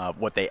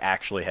what they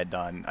actually had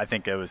done. I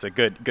think it was a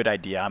good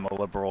idea. I'm a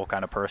liberal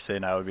kind of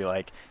person. I would be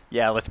like,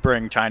 yeah, let's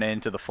bring China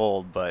into the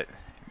fold, but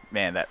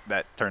man,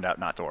 that turned out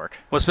not to work.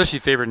 Well, especially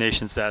favored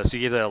nation status, you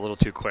gave that a little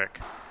too quick.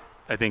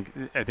 I think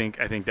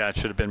that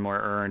should have been more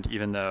earned,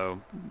 even though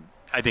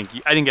I think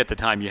at the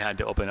time you had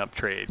to open up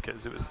trade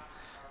because it was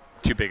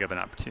too big of an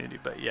opportunity.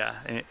 But yeah,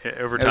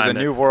 over time, it was a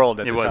new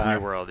world at the time. It was a new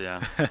world,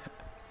 yeah.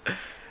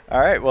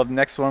 All right, well, the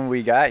next one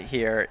we got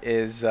here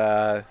is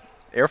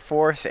Air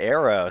Force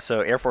Arrow.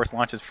 So Air Force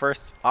launches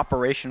first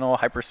operational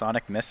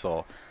hypersonic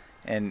missile.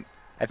 And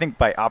I think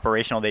by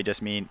operational, they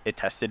just mean it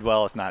tested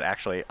well. It's not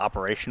actually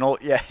operational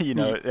yet.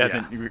 It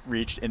hasn't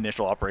reached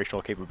initial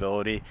operational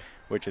capability,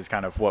 which is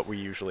kind of what we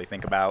usually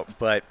think about.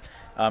 But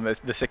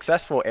the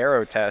successful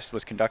Arrow test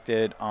was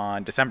conducted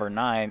on December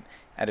 9th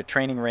at a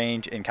training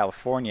range in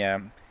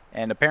California.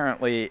 And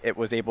apparently it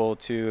was able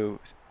to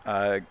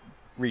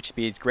reach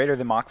speeds greater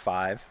than Mach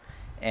 5.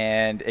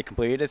 And it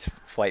completed its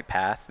flight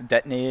path,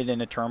 detonated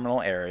in a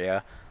terminal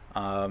area,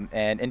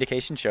 and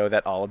indications show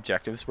that all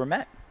objectives were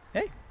met.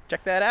 Hey,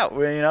 check that out.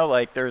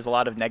 There's a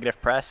lot of negative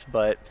press,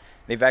 but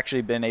they've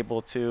actually been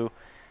able to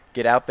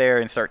get out there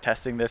and start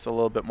testing this a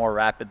little bit more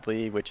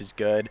rapidly, which is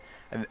good.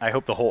 And I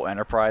hope the whole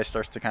enterprise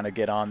starts to kind of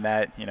get on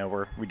that.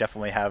 We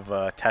definitely have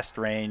a test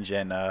range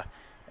and a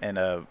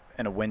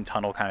wind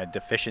tunnel kind of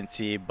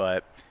deficiency,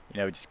 but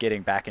just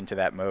getting back into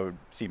that mode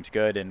seems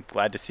good, and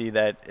glad to see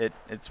that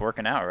it's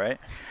working out, right?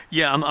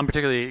 Yeah, I'm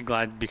particularly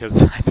glad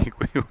because I think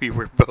we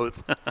were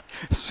both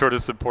sort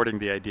of supporting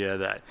the idea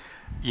that,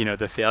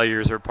 the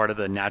failures are part of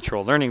the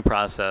natural learning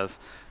process,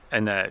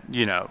 and that,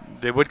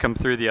 they would come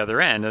through the other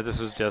end. That this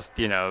was just,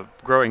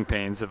 growing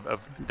pains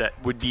of that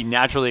would be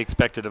naturally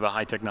expected of a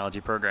high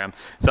technology program.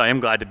 So I am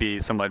glad to be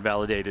somewhat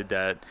validated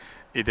that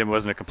it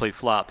wasn't a complete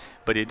flop,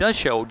 but it does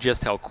show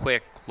just how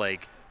quick,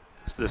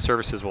 the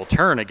services will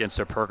turn against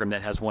a program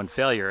that has one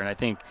failure. And I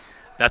think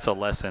that's a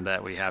lesson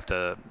that we have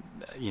to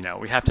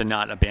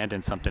not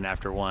abandon something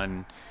after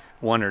one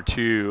or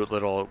two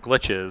little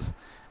glitches.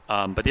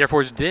 But the Air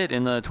Force did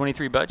in the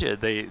 23 budget.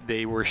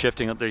 They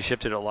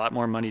shifted a lot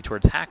more money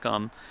towards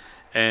HACM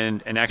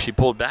and actually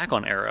pulled back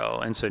on Arrow.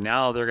 And so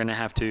now they're going to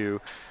have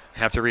to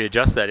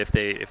readjust that if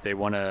they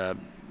want to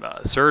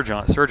surge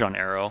on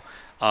Arrow.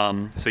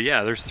 So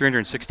yeah, there's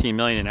 $316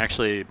 million, and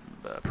actually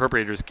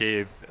appropriators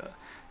gave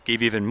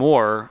even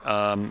more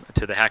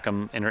to the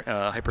HACM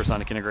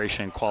hypersonic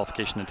integration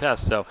qualification and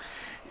test. So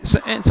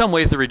in some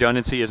ways the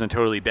redundancy isn't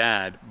totally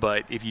bad,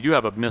 but if you do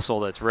have a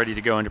missile that's ready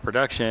to go into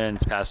production,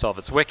 it's passed off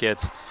its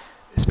wickets,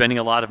 spending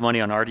a lot of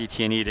money on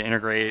RDT&E to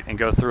integrate and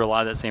go through a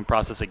lot of that same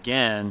process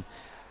again,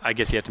 I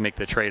guess you have to make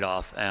the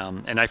trade-off.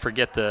 And I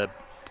forget the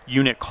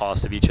unit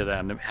cost of each of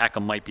them. The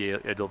HACM might be a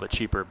little bit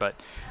cheaper, but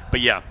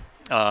yeah,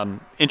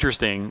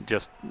 interesting.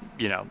 Just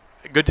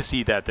good to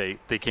see that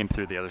they came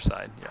through the other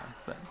side.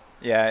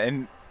 Yeah,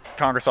 and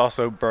Congress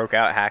also broke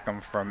out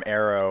HACM from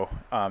Arrow.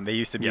 They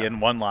used to be in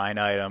one line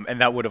item,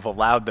 and that would have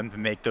allowed them to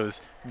make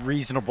those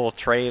reasonable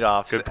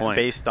trade-offs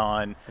based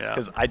on,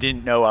 because I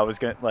didn't know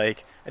I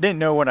didn't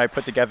know when I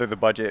put together the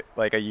budget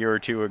like a year or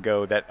two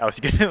ago that I was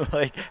going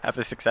to have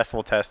a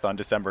successful test on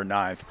December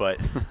 9th. But,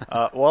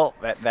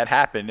 that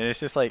happened, and it's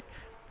just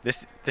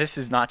this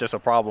is not just a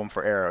problem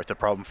for Arrow, it's a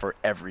problem for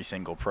every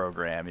single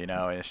program, and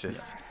it's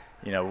just,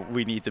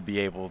 we need to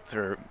be able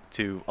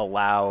to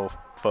allow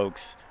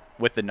folks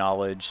with the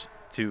knowledge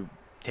to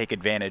take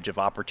advantage of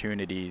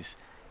opportunities,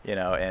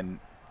 and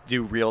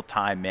do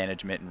real-time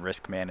management and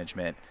risk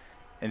management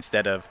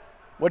instead of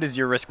what is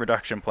your risk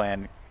reduction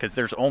plan? Because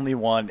there's only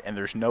one and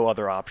there's no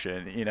other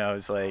option.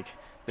 It's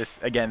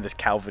this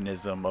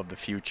Calvinism of the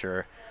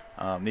future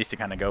needs to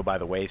kind of go by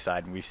the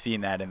wayside. And we've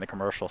seen that in the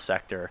commercial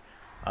sector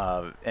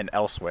and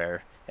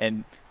elsewhere.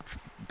 And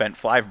Bent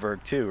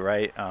Flyberg too,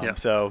 right?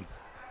 So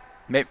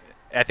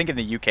I think in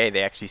the UK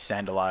they actually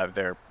send a lot of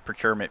their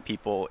procurement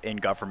people in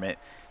government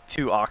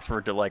to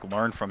Oxford to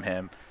learn from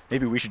him.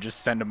 Maybe we should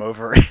just send him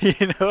over,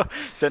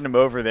 send him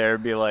over there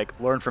and be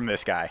learn from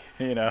this guy,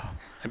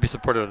 I'd be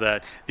supportive of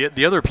that.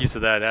 The other piece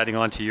of that, adding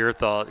on to your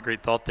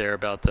great thought there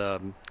about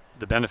the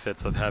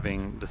benefits of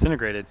having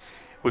disintegrated,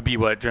 would be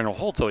what General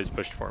Holtz always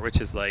pushed for, which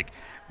is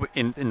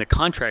in the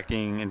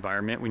contracting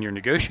environment, when you're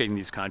negotiating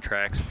these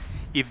contracts,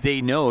 if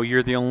they know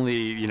you're the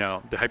only,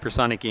 the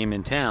hypersonic game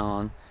in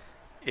town,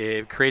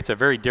 it creates a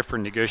very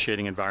different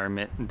negotiating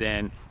environment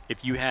than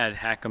if you had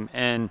HACM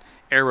and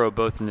Arrow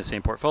both in the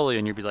same portfolio,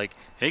 and you'd be like,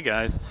 hey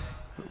guys,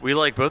 we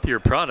like both of your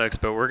products,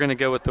 but we're going to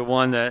go with the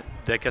one that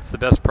gets the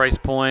best price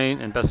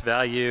point and best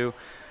value.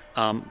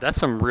 That's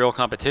some real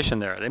competition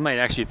there. They might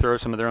actually throw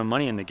some of their own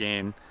money in the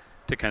game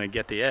to kind of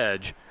get the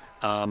edge.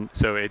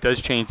 So it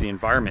does change the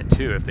environment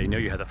too if they know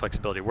you have the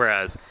flexibility.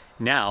 Whereas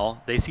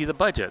now they see the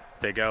budget.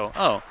 They go,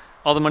 oh,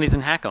 all the money's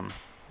in HACM.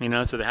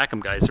 So the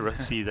HACM guys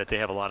see that they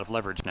have a lot of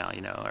leverage now,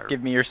 Or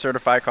give me your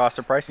certified cost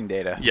of pricing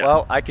data. Yeah.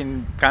 Well, I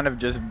can kind of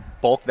just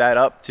bulk that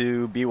up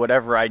to be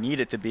whatever I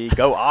need it to be,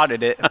 go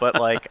audit it, but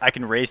like I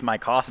can raise my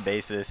cost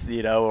basis,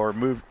 or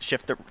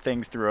shift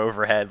things through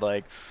overhead.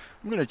 Like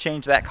I'm going to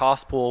change that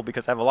cost pool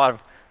because I have a lot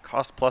of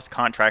cost plus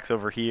contracts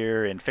over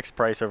here and fixed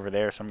price over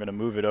there, so I'm going to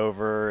move it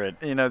over. And,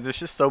 there's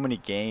just so many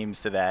games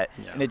to that.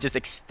 Yeah. And it just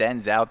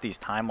extends out these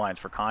timelines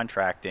for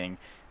contracting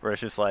where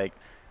it's just like,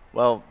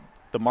 well,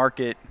 the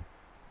market –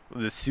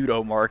 the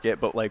pseudo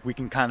market, but like we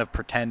can kind of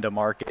pretend a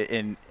market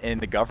in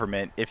the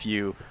government if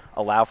you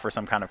allow for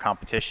some kind of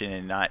competition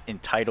and not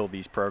entitle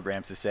these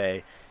programs to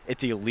say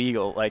it's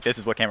illegal. Like this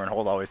is what Cameron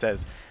Holt always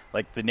says,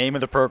 like the name of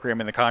the program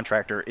and the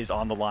contractor is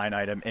on the line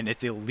item and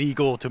it's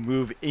illegal to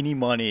move any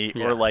money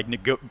or like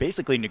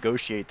basically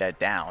negotiate that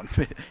down,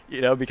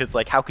 because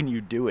like how can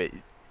you do it?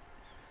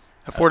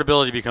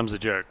 Affordability becomes a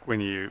joke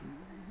when you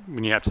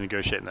have to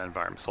negotiate in that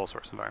environment, sole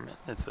source environment.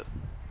 It's just,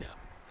 yeah.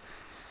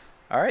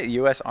 All right, the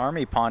U.S.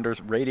 Army ponders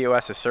radio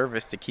as a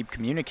service to keep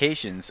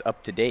communications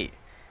up to date.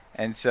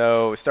 And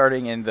so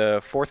starting in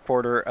the fourth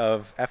quarter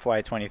of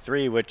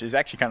FY23, which is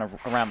actually kind of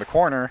around the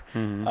corner,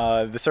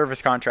 the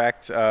service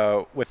contract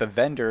with a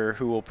vendor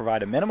who will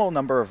provide a minimal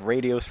number of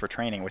radios for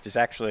training, which is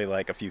actually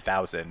like a few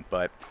thousand,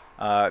 but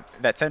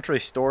that centrally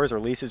stores or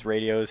leases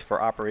radios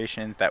for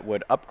operations that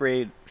would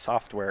upgrade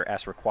software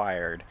as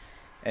required.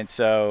 And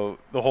so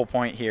the whole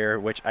point here,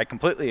 which I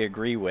completely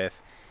agree with,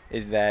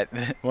 is that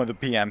one of the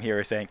PM here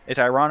is saying, it's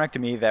ironic to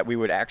me that we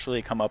would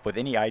actually come up with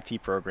any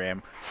IT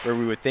program where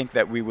we would think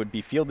that we would be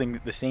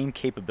fielding the same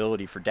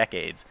capability for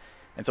decades.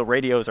 And so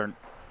radios are,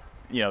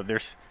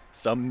 there's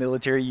some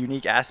military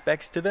unique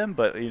aspects to them,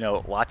 but,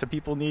 lots of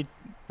people need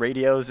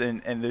radios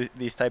and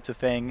these types of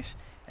things.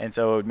 And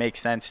so it would make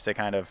sense to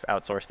kind of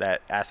outsource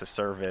that as a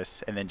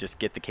service and then just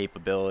get the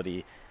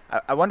capability.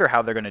 I wonder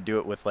how they're going to do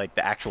it with like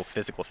the actual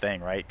physical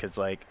thing, right? Because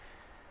like,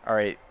 all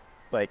right,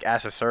 like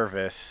as a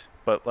service,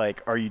 but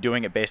like, are you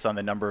doing it based on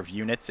the number of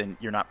units and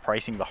you're not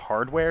pricing the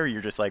hardware?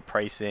 You're just like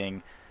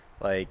pricing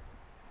like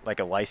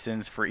a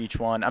license for each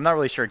one. I'm not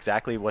really sure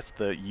exactly what's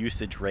the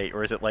usage rate,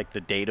 or is it like the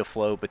data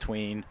flow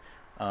between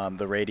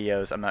the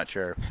radios? I'm not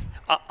sure.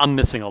 I'm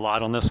missing a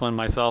lot on this one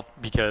myself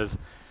because,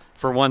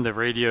 for one, the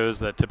radios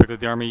that typically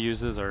the Army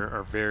uses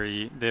are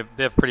they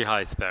have pretty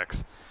high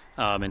specs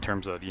in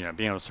terms of being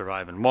able to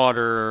survive in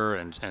water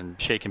and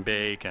shake and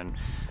bake and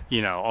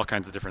all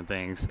kinds of different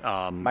things.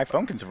 My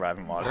phone can survive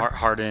in water.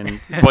 Hardened.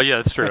 Well, yeah,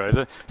 that's true.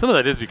 Some of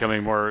that is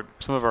becoming more.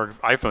 Some of our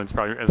iPhones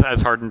probably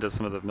as hardened as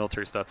some of the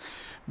military stuff,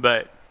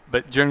 but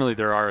generally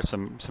there are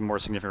some more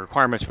significant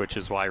requirements, which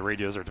is why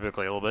radios are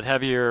typically a little bit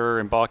heavier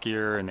and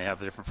bulkier, and they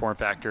have a different form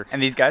factor. And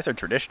these guys are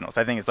traditionals.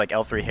 I think it's like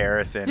L3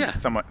 Harris and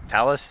somewhat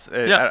Thales.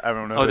 Yeah. I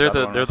don't know. Oh,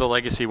 they're the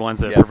legacy ones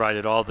that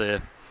provided all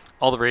the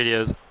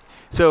radios.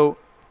 So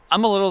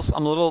I'm a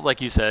little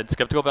like you said,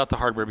 skeptical about the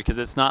hardware because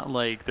it's not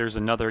like there's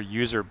another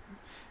user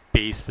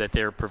base that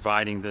they're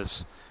providing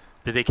that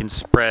they can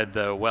spread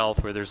the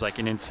wealth where there's like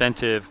an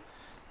incentive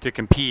to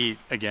compete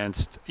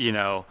against,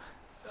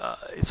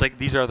 it's like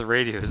these are the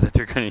radios that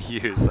they're going to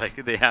use.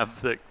 Like they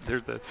have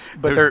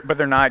but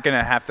they're not going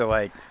to have to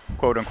like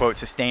quote unquote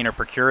sustain or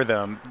procure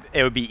them.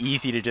 It would be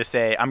easy to just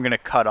say, I'm going to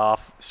cut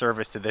off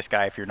service to this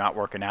guy if you're not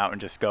working out and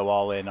just go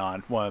all in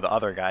on one of the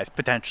other guys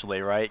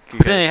potentially, right?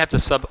 But then they have to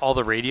sub all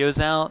the radios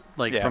out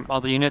from all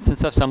the units and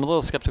stuff. So I'm a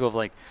little skeptical of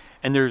like,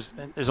 and there's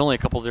only a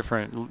couple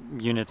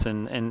different units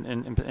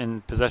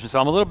in possession. So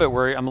I'm a little bit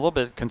worried. I'm a little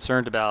bit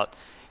concerned about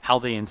how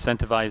they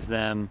incentivize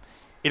them.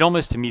 It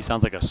almost to me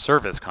sounds like a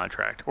service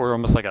contract or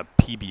almost like a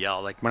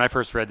PBL. Like when I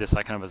first read this,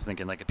 I kind of was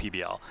thinking like a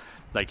PBL,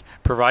 like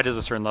provide us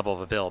a certain level of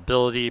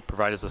availability,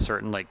 provide us a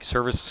certain like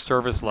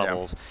service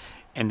levels,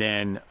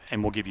 and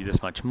we'll give you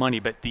this much money.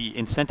 But the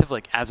incentive,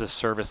 like as a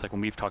service, like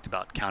when we've talked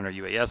about counter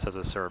UAS as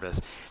a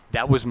service,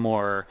 that was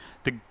more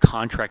the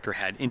contractor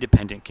had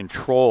independent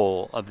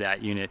control of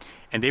that unit,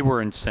 and they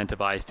were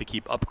incentivized to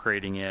keep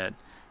upgrading it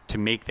to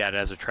make that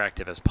as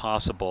attractive as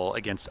possible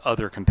against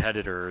other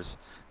competitors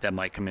that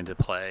might come into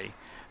play.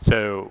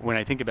 So when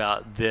I think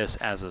about this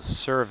as a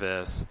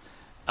service,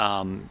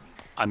 I'm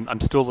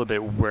still a little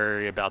bit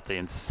wary about the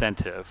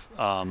incentive.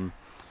 And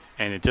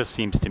it just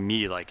seems to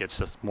me like it's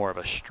just more of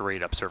a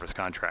straight up service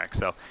contract.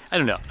 So I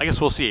don't know. I guess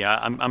we'll see.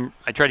 I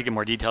tried to get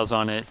more details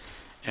on it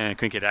and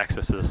couldn't get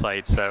access to the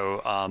site.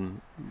 So,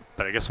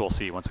 but I guess we'll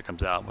see once it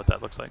comes out what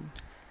that looks like.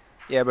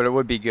 Yeah, but it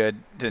would be good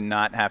to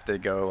not have to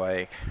go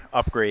like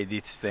upgrade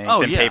these things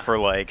pay for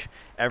like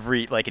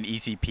every like an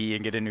ECP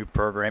and get a new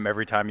program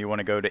every time you want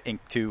to go to Inc.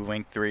 2,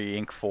 Inc. 3,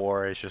 Inc.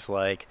 4. It's just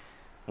like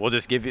we'll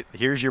just give you,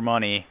 here's your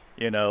money,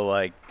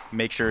 like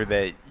make sure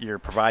that you're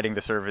providing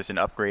the service and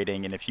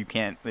upgrading. And if you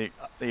can't,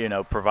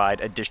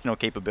 provide additional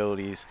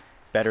capabilities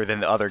better than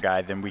the other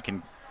guy, then we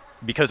can,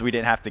 because we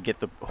didn't have to get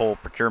the whole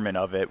procurement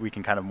of it, we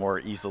can kind of more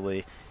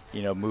easily,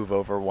 move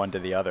over one to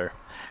the other.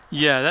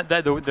 Yeah,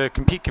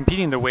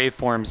 competing the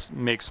waveforms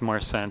makes more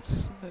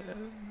sense.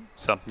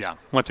 So yeah,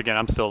 once again,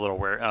 I'm still a little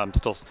aware. I'm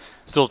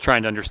still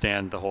trying to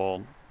understand the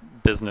whole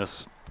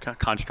business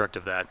construct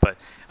of that. But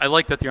I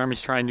like that the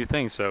Army's trying new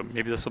things. So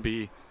maybe this will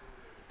be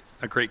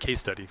a great case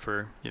study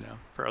for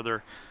for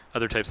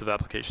other types of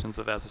applications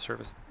of as a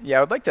service. Yeah, I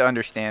would like to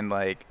understand,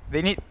 like,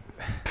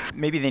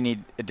 maybe they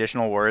need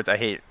additional words. I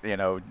hate,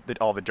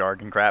 all the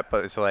jargon crap,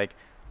 but it's like,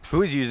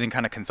 who is using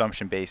kind of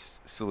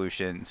consumption-based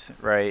solutions,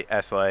 right,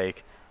 as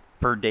like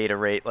per data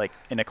rate, like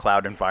in a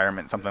cloud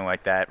environment, something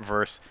like that,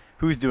 versus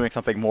who's doing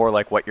something more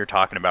like what you're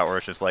talking about, where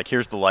it's just like,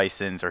 here's the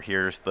license or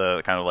here's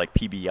the kind of like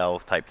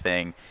PBL type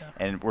thing,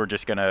 and we're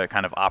just going to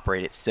kind of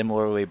operate it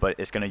similarly, but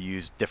it's going to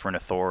use different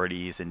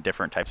authorities and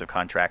different types of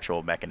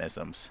contractual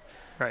mechanisms.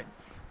 Right.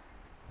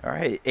 All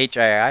right,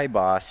 HII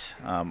boss.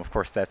 Of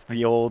course, that's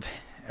the old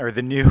or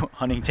the new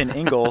Huntington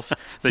Ingalls.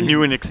 The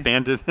new and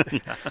expanded.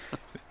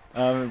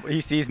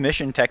 He sees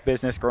mission tech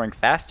business growing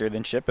faster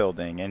than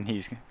shipbuilding, and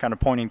he's kind of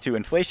pointing to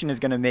inflation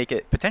is going to make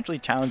it potentially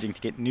challenging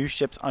to get new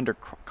ships under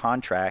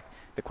contract.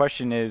 The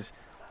question is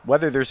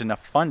whether there's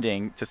enough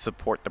funding to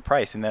support the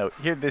price. And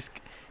here,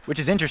 which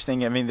is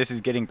interesting. I mean, this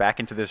is getting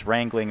back into this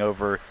wrangling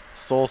over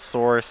sole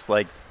source,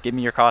 like give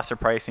me your cost or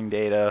pricing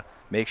data,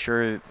 make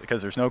sure,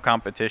 because there's no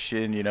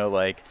competition,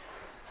 like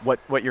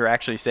what you're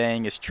actually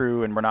saying is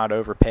true and we're not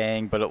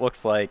overpaying. But it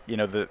looks like,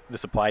 the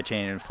supply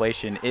chain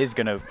inflation is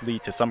going to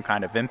lead to some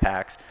kind of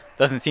impacts.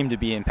 Doesn't seem to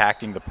be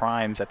impacting the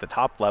primes at the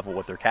top level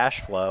with their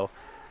cash flow.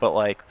 But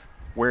like,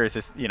 where is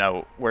this,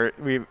 where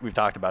we've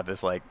talked about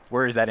this, like,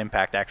 where is that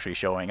impact actually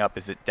showing up?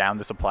 Is it down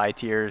the supply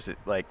tiers?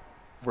 Like,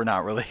 we're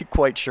not really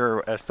quite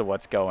sure as to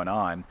what's going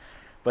on.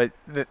 But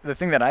the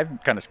thing that I'm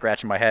kind of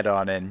scratching my head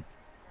on, and,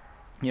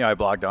 I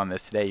blogged on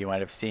this today, you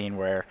might have seen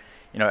where,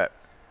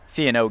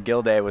 CNO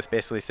Gilday was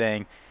basically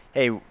saying,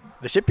 hey,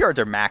 the shipyards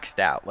are maxed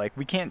out. Like,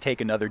 we can't take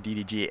another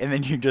DDG. And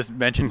then you just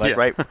mentioned, like,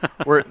 right,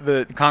 where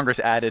the Congress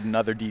added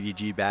another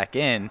DDG back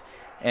in.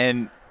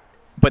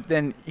 But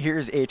then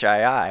here's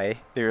HII.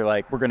 They're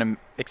like, we're going to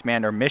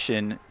expand our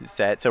mission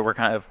set, so we're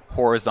kind of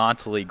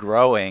horizontally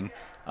growing.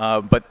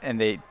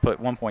 And they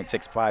put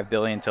 $1.65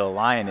 billion to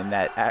Alion in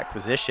that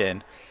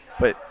acquisition.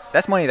 But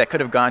that's money that could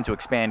have gone to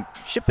expand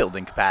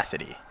shipbuilding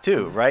capacity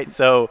too, right?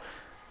 So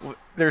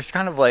there's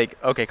kind of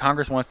like, okay,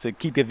 Congress wants to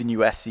keep giving you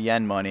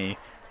SCN money,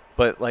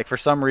 but like for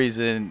some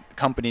reason,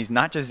 companies,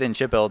 not just in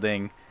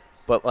shipbuilding,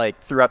 but like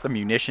throughout the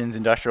munitions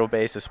industrial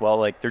base as well,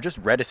 like they're just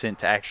reticent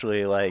to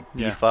actually like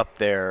beef up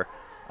their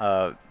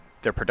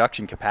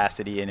production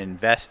capacity and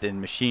invest in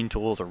machine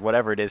tools or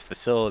whatever it is,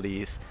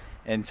 facilities.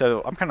 And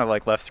so I'm kind of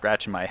like left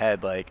scratching my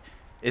head, like,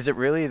 is it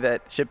really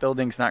that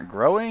shipbuilding's not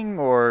growing,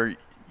 or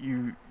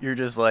you're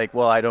just like,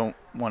 well, I don't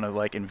want to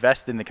like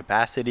invest in the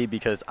capacity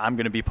because I'm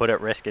going to be put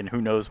at risk, and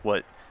who knows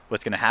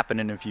what's going to happen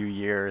in a few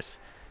years.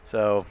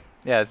 So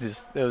yeah,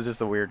 it was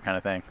just a weird kind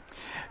of thing.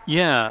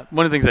 Yeah,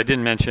 one of the things I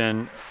didn't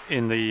mention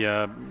in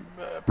the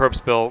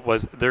Probst bill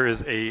was there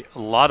is a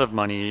lot of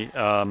money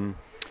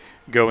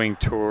going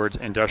towards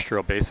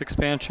industrial base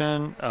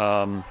expansion.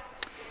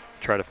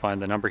 Try to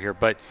find the number here,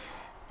 but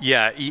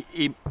yeah,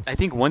 I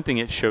think one thing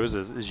it shows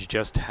is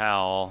just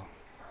how,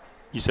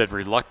 you said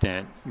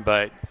reluctant,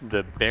 but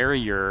the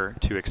barrier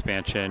to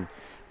expansion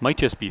might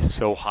just be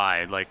so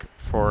high. Like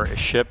for a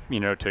ship,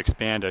 to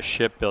expand a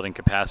shipbuilding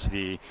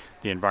capacity,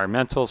 the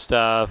environmental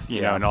stuff,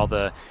 and all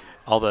the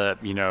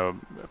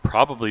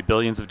probably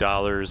billions of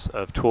dollars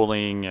of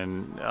tooling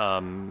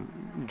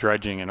and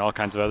dredging and all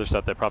kinds of other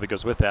stuff that probably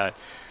goes with that.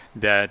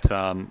 That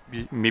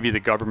maybe the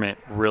government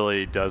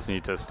really does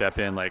need to step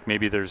in. Like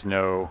maybe there's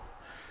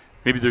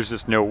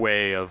just no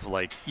way of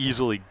like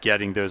easily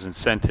getting those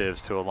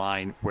incentives to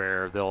align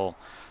where they'll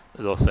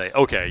say,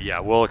 okay, yeah,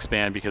 we'll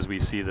expand because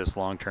we see this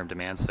long-term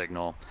demand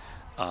signal.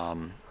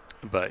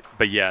 But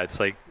yeah,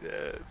 it's like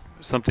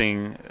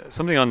something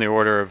on the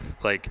order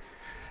of like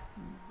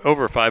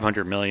over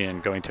 $500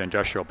 million going to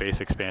industrial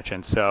base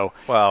expansion. So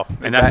well,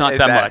 and that's not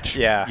that much.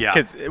 Yeah,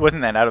 because it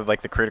wasn't that out of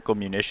like the critical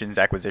munitions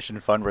acquisition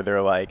fund where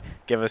they're like,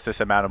 give us this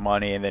amount of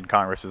money, and then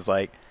Congress was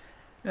like,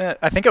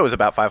 I think it was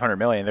about $500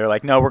 million. They're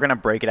like, no, we're going to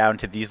break it out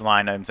into these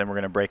line items, and we're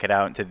going to break it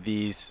out into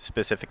these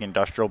specific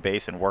industrial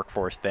base and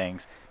workforce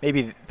things.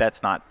 Maybe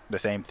that's not the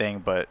same thing,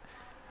 but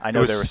I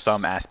know there was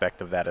some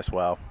aspect of that as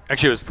well.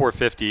 Actually, it was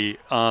 450.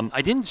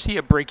 I didn't see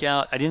a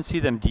breakout. I didn't see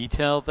them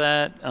detail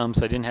that, so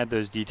I didn't have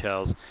those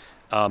details.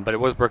 But it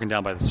was broken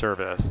down by the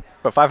service.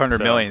 But $500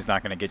 million is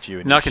not going to get you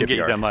in the shipyard. Not going to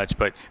get you that much,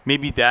 but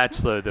maybe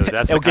that's the kind of thing we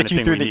need. It'll get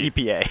you through the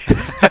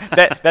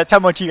EPA. That's how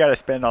much you got to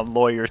spend on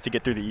lawyers to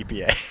get through the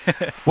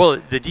EPA. Well,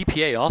 the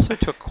DPA also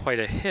took quite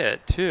a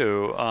hit,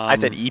 too. I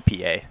said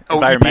EPA.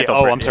 Environmental.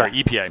 EPA. I'm sorry,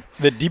 EPA.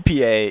 The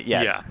DPA,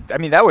 yeah. I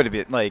mean, that would have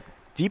been, like,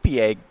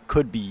 DPA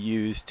could be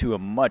used to a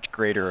much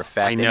greater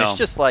effect. I know. And it's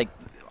just like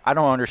I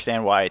don't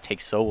understand why it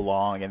takes so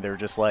long, and they're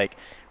just like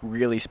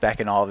really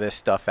specking all this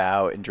stuff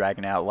out and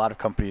dragging out. A lot of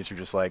companies are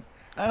just like,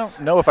 I don't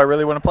know if I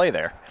really want to play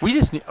there. We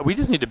just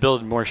need to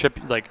build more use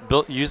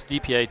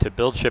DPA to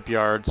build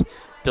shipyards,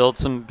 build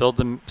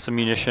some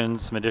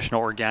munitions, some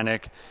additional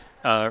organic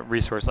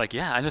resource. Like,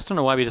 yeah, I just don't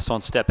know why we just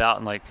don't step out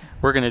and like,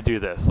 we're going to do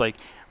this. Like,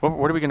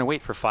 what are we going to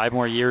wait for 5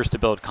 more years to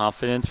build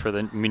confidence for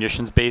the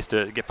munitions base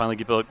to finally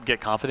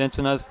get confidence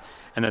in us,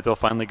 and that they'll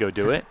finally go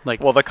do it?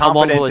 Like, well, the how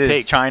long confidence will it is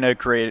take? China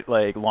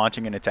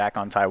launching an attack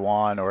on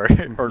Taiwan or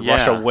Yeah.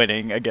 Russia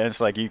winning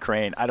against like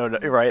Ukraine. I don't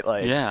know, right?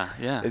 Like,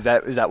 Yeah. Is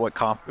that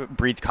what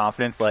breeds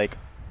confidence? Like,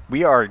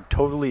 we are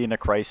totally in a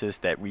crisis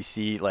that we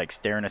see like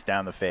staring us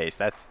down the face.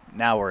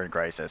 Now we're in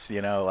crisis,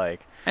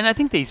 like. And I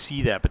think they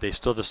see that, but they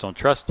still just don't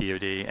trust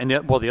DoD. And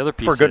the other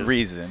piece for good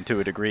reason, to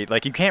a degree.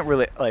 Like, you can't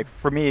really, like,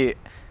 for me,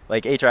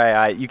 like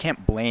HII, you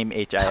can't blame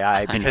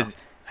HII because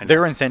I know.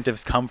 their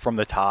incentives come from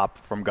the top,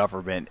 from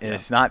government, and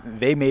it's not.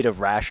 They made a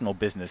rational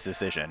business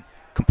decision,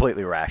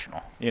 completely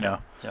rational. Yeah.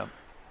 All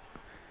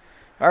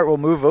right, we'll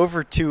move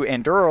over to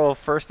Anduril.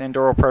 First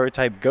Anduril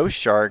prototype, Ghost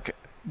Shark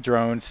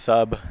drone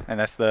sub, and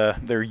that's their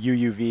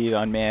UUV,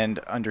 unmanned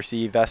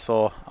undersea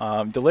vessel,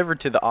 delivered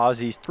to the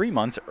Aussies 3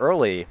 months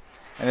early.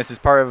 And this is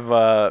part of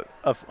a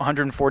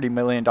 $140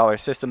 million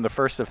system. The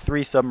first of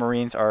 3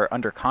 submarines are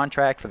under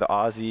contract for the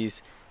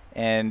Aussies.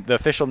 And the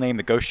official name,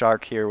 the Ghost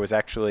Shark here, was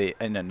actually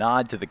in a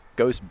nod to the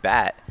Ghost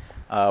Bat,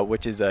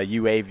 which is a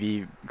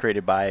UAV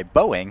created by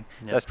Boeing.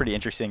 So that's pretty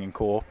interesting and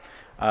cool.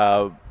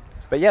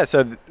 But yeah,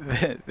 so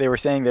they were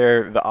saying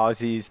the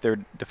Aussies, their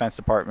Defense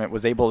Department,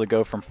 was able to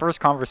go from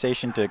first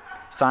conversation to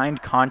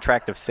signed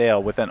contract of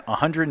sale within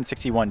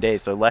 161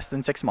 days, so less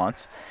than 6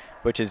 months,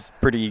 which is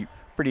pretty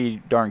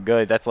darn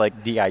good. That's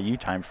like DIU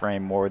time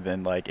frame more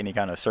than like any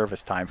kind of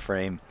service time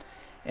frame.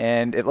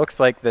 And it looks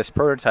like this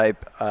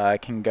prototype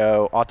can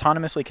go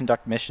autonomously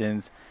conduct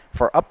missions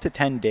for up to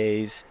 10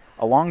 days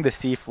along the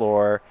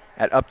seafloor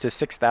at up to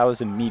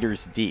 6,000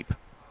 meters deep.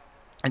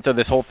 And so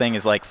this whole thing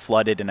is like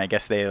flooded, and I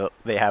guess they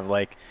have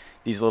like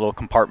these little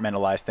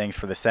compartmentalized things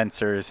for the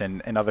sensors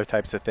and other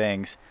types of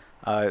things.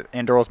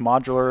 Anduril's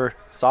modular,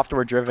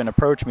 software-driven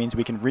approach means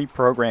we can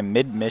reprogram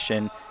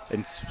mid-mission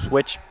and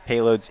switch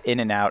payloads in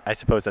and out. I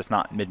suppose that's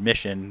not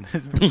mid-mission,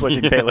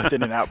 switching payloads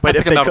in and out. But Let's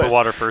if get they them out could, of the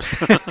water first.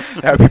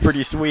 that would be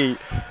pretty sweet.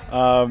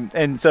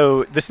 And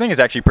so this thing is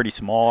actually pretty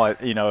small.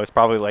 It's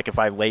probably like if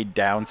I laid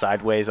down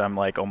sideways, I'm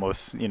like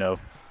almost,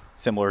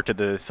 similar to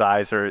the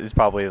size, or is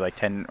probably like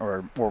 10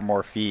 or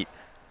more feet.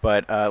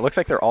 But it looks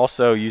like they're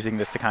also using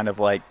this to kind of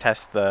like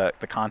test the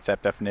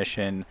concept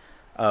definition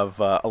of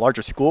a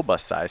larger school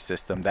bus size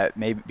system that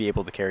may be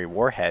able to carry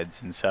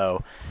warheads. And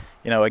so,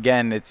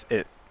 again,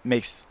 it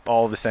makes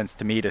all the sense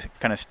to me to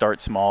kind of start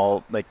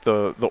small. Like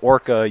the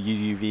Orca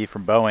UUV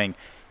from Boeing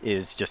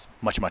is just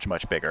much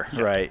bigger,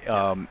 right?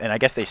 And I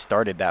guess they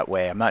started that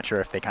way. I'm not sure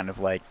if they kind of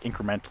like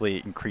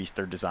incrementally increased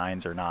their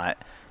designs or not.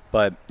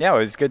 But yeah, it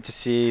was good to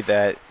see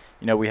that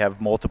we have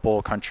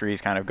multiple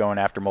countries kind of going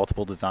after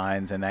multiple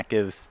designs, and that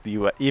gives the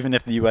U.S., even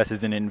if the U.S.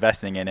 isn't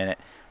investing in it,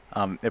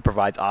 it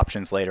provides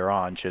options later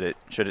on should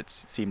it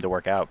seem to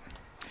work out.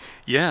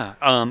 Yeah,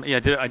 I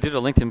did a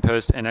LinkedIn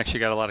post and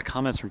actually got a lot of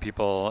comments from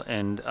people,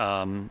 and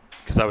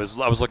because I was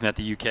looking at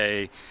the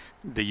UK,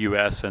 the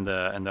US, and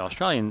the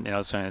Australian, and I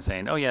was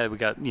saying, oh yeah, we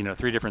got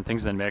 3 different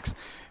things in the mix,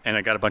 and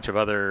I got a bunch of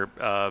other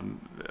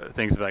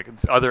things like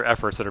other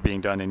efforts that are being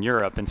done in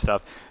Europe and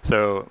stuff.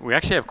 So we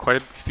actually have quite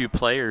a few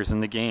players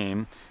in the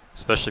game,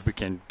 especially if we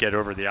can get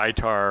over the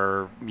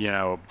ITAR,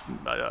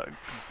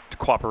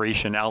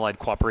 allied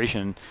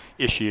cooperation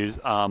issues,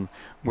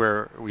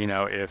 where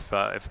if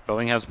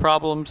Boeing has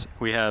problems,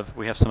 we have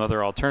some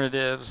other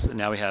alternatives. And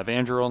now we have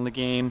Anduril in the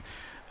game.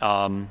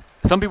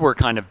 Some people were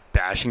kind of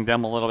bashing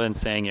them a little bit and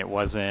saying that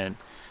wasn't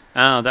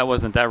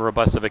that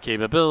robust of a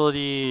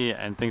capability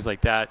and things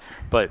like that.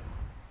 But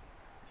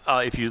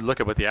if you look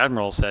at what the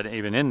Admiral said,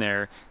 even in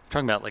there,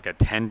 talking about like a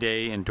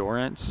 10-day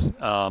endurance.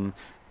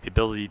 The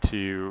ability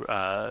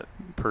to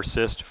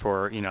persist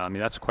for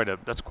that's quite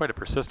a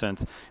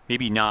persistence.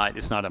 Maybe not,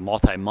 it's not a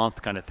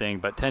multi-month kind of thing,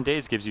 but 10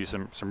 days gives you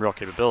some real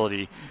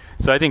capability.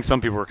 So I think some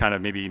people were kind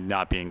of maybe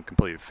not being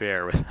completely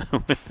fair with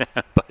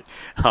that, but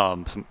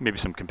maybe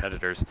some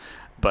competitors.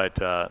 But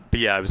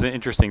yeah, it was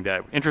interesting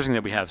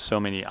that we have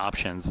so many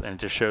options, and it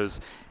just shows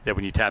that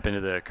when you tap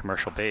into the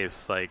commercial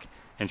base,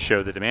 and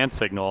show the demand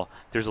signal,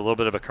 there's a little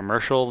bit of a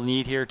commercial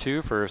need here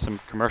too for some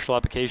commercial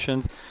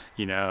applications,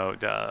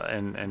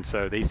 and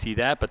so they see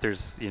that, but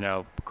there's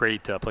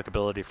great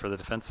applicability for the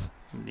defense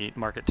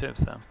market too.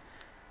 So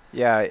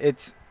yeah,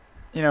 it's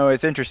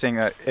interesting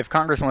that if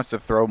Congress wants to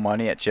throw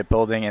money at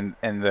shipbuilding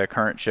and the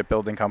current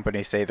shipbuilding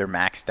companies say they're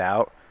maxed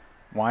out,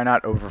 why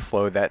not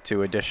overflow that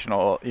to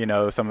additional,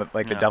 some of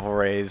the Devil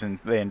Rays and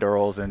the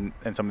Andurils and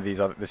some of these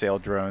other, the sail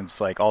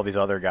drones, like all these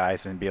other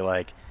guys, and be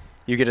like,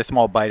 you get a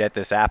small bite at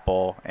this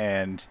apple,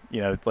 and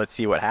let's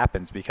see what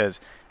happens. Because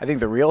I think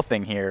the real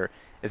thing here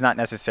is not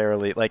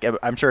necessarily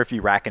I'm sure if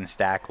you rack and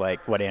stack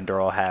like what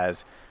Anduril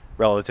has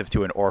relative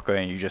to an Orca,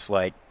 and you just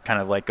kind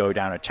of go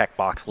down a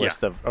checkbox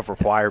list of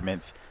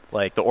requirements,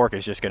 like the Orca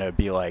is just going to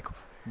be like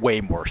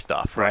way more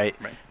stuff, right?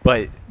 Right.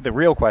 But the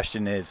real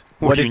question is,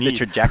 What do is you the need?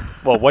 trajectory?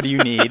 Well, what do you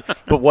need?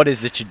 But what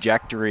is the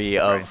trajectory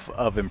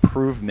of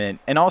improvement?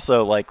 And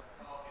also, like,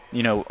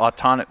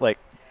 like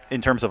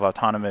in terms of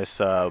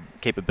autonomous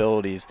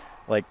capabilities,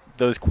 like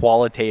those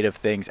qualitative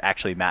things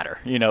actually matter.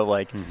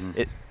 Like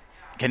it.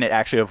 Can it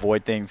actually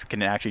avoid things?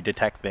 Can it actually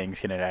detect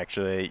things? Can it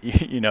actually,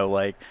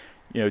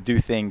 do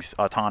things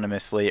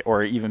autonomously,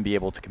 or even be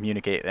able to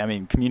communicate? I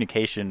mean,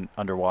 communication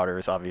underwater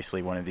is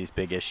obviously one of these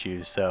big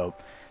issues. So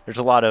there's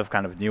a lot of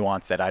kind of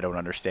nuance that I don't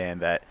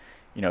understand that,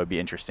 would be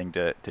interesting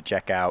to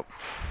check out.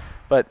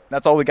 But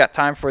that's all we got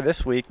time for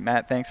this week.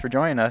 Matt, thanks for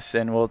joining us,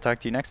 and we'll talk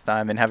to you next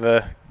time, and have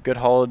a good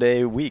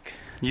holiday week.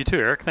 You too,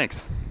 Eric.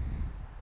 Thanks.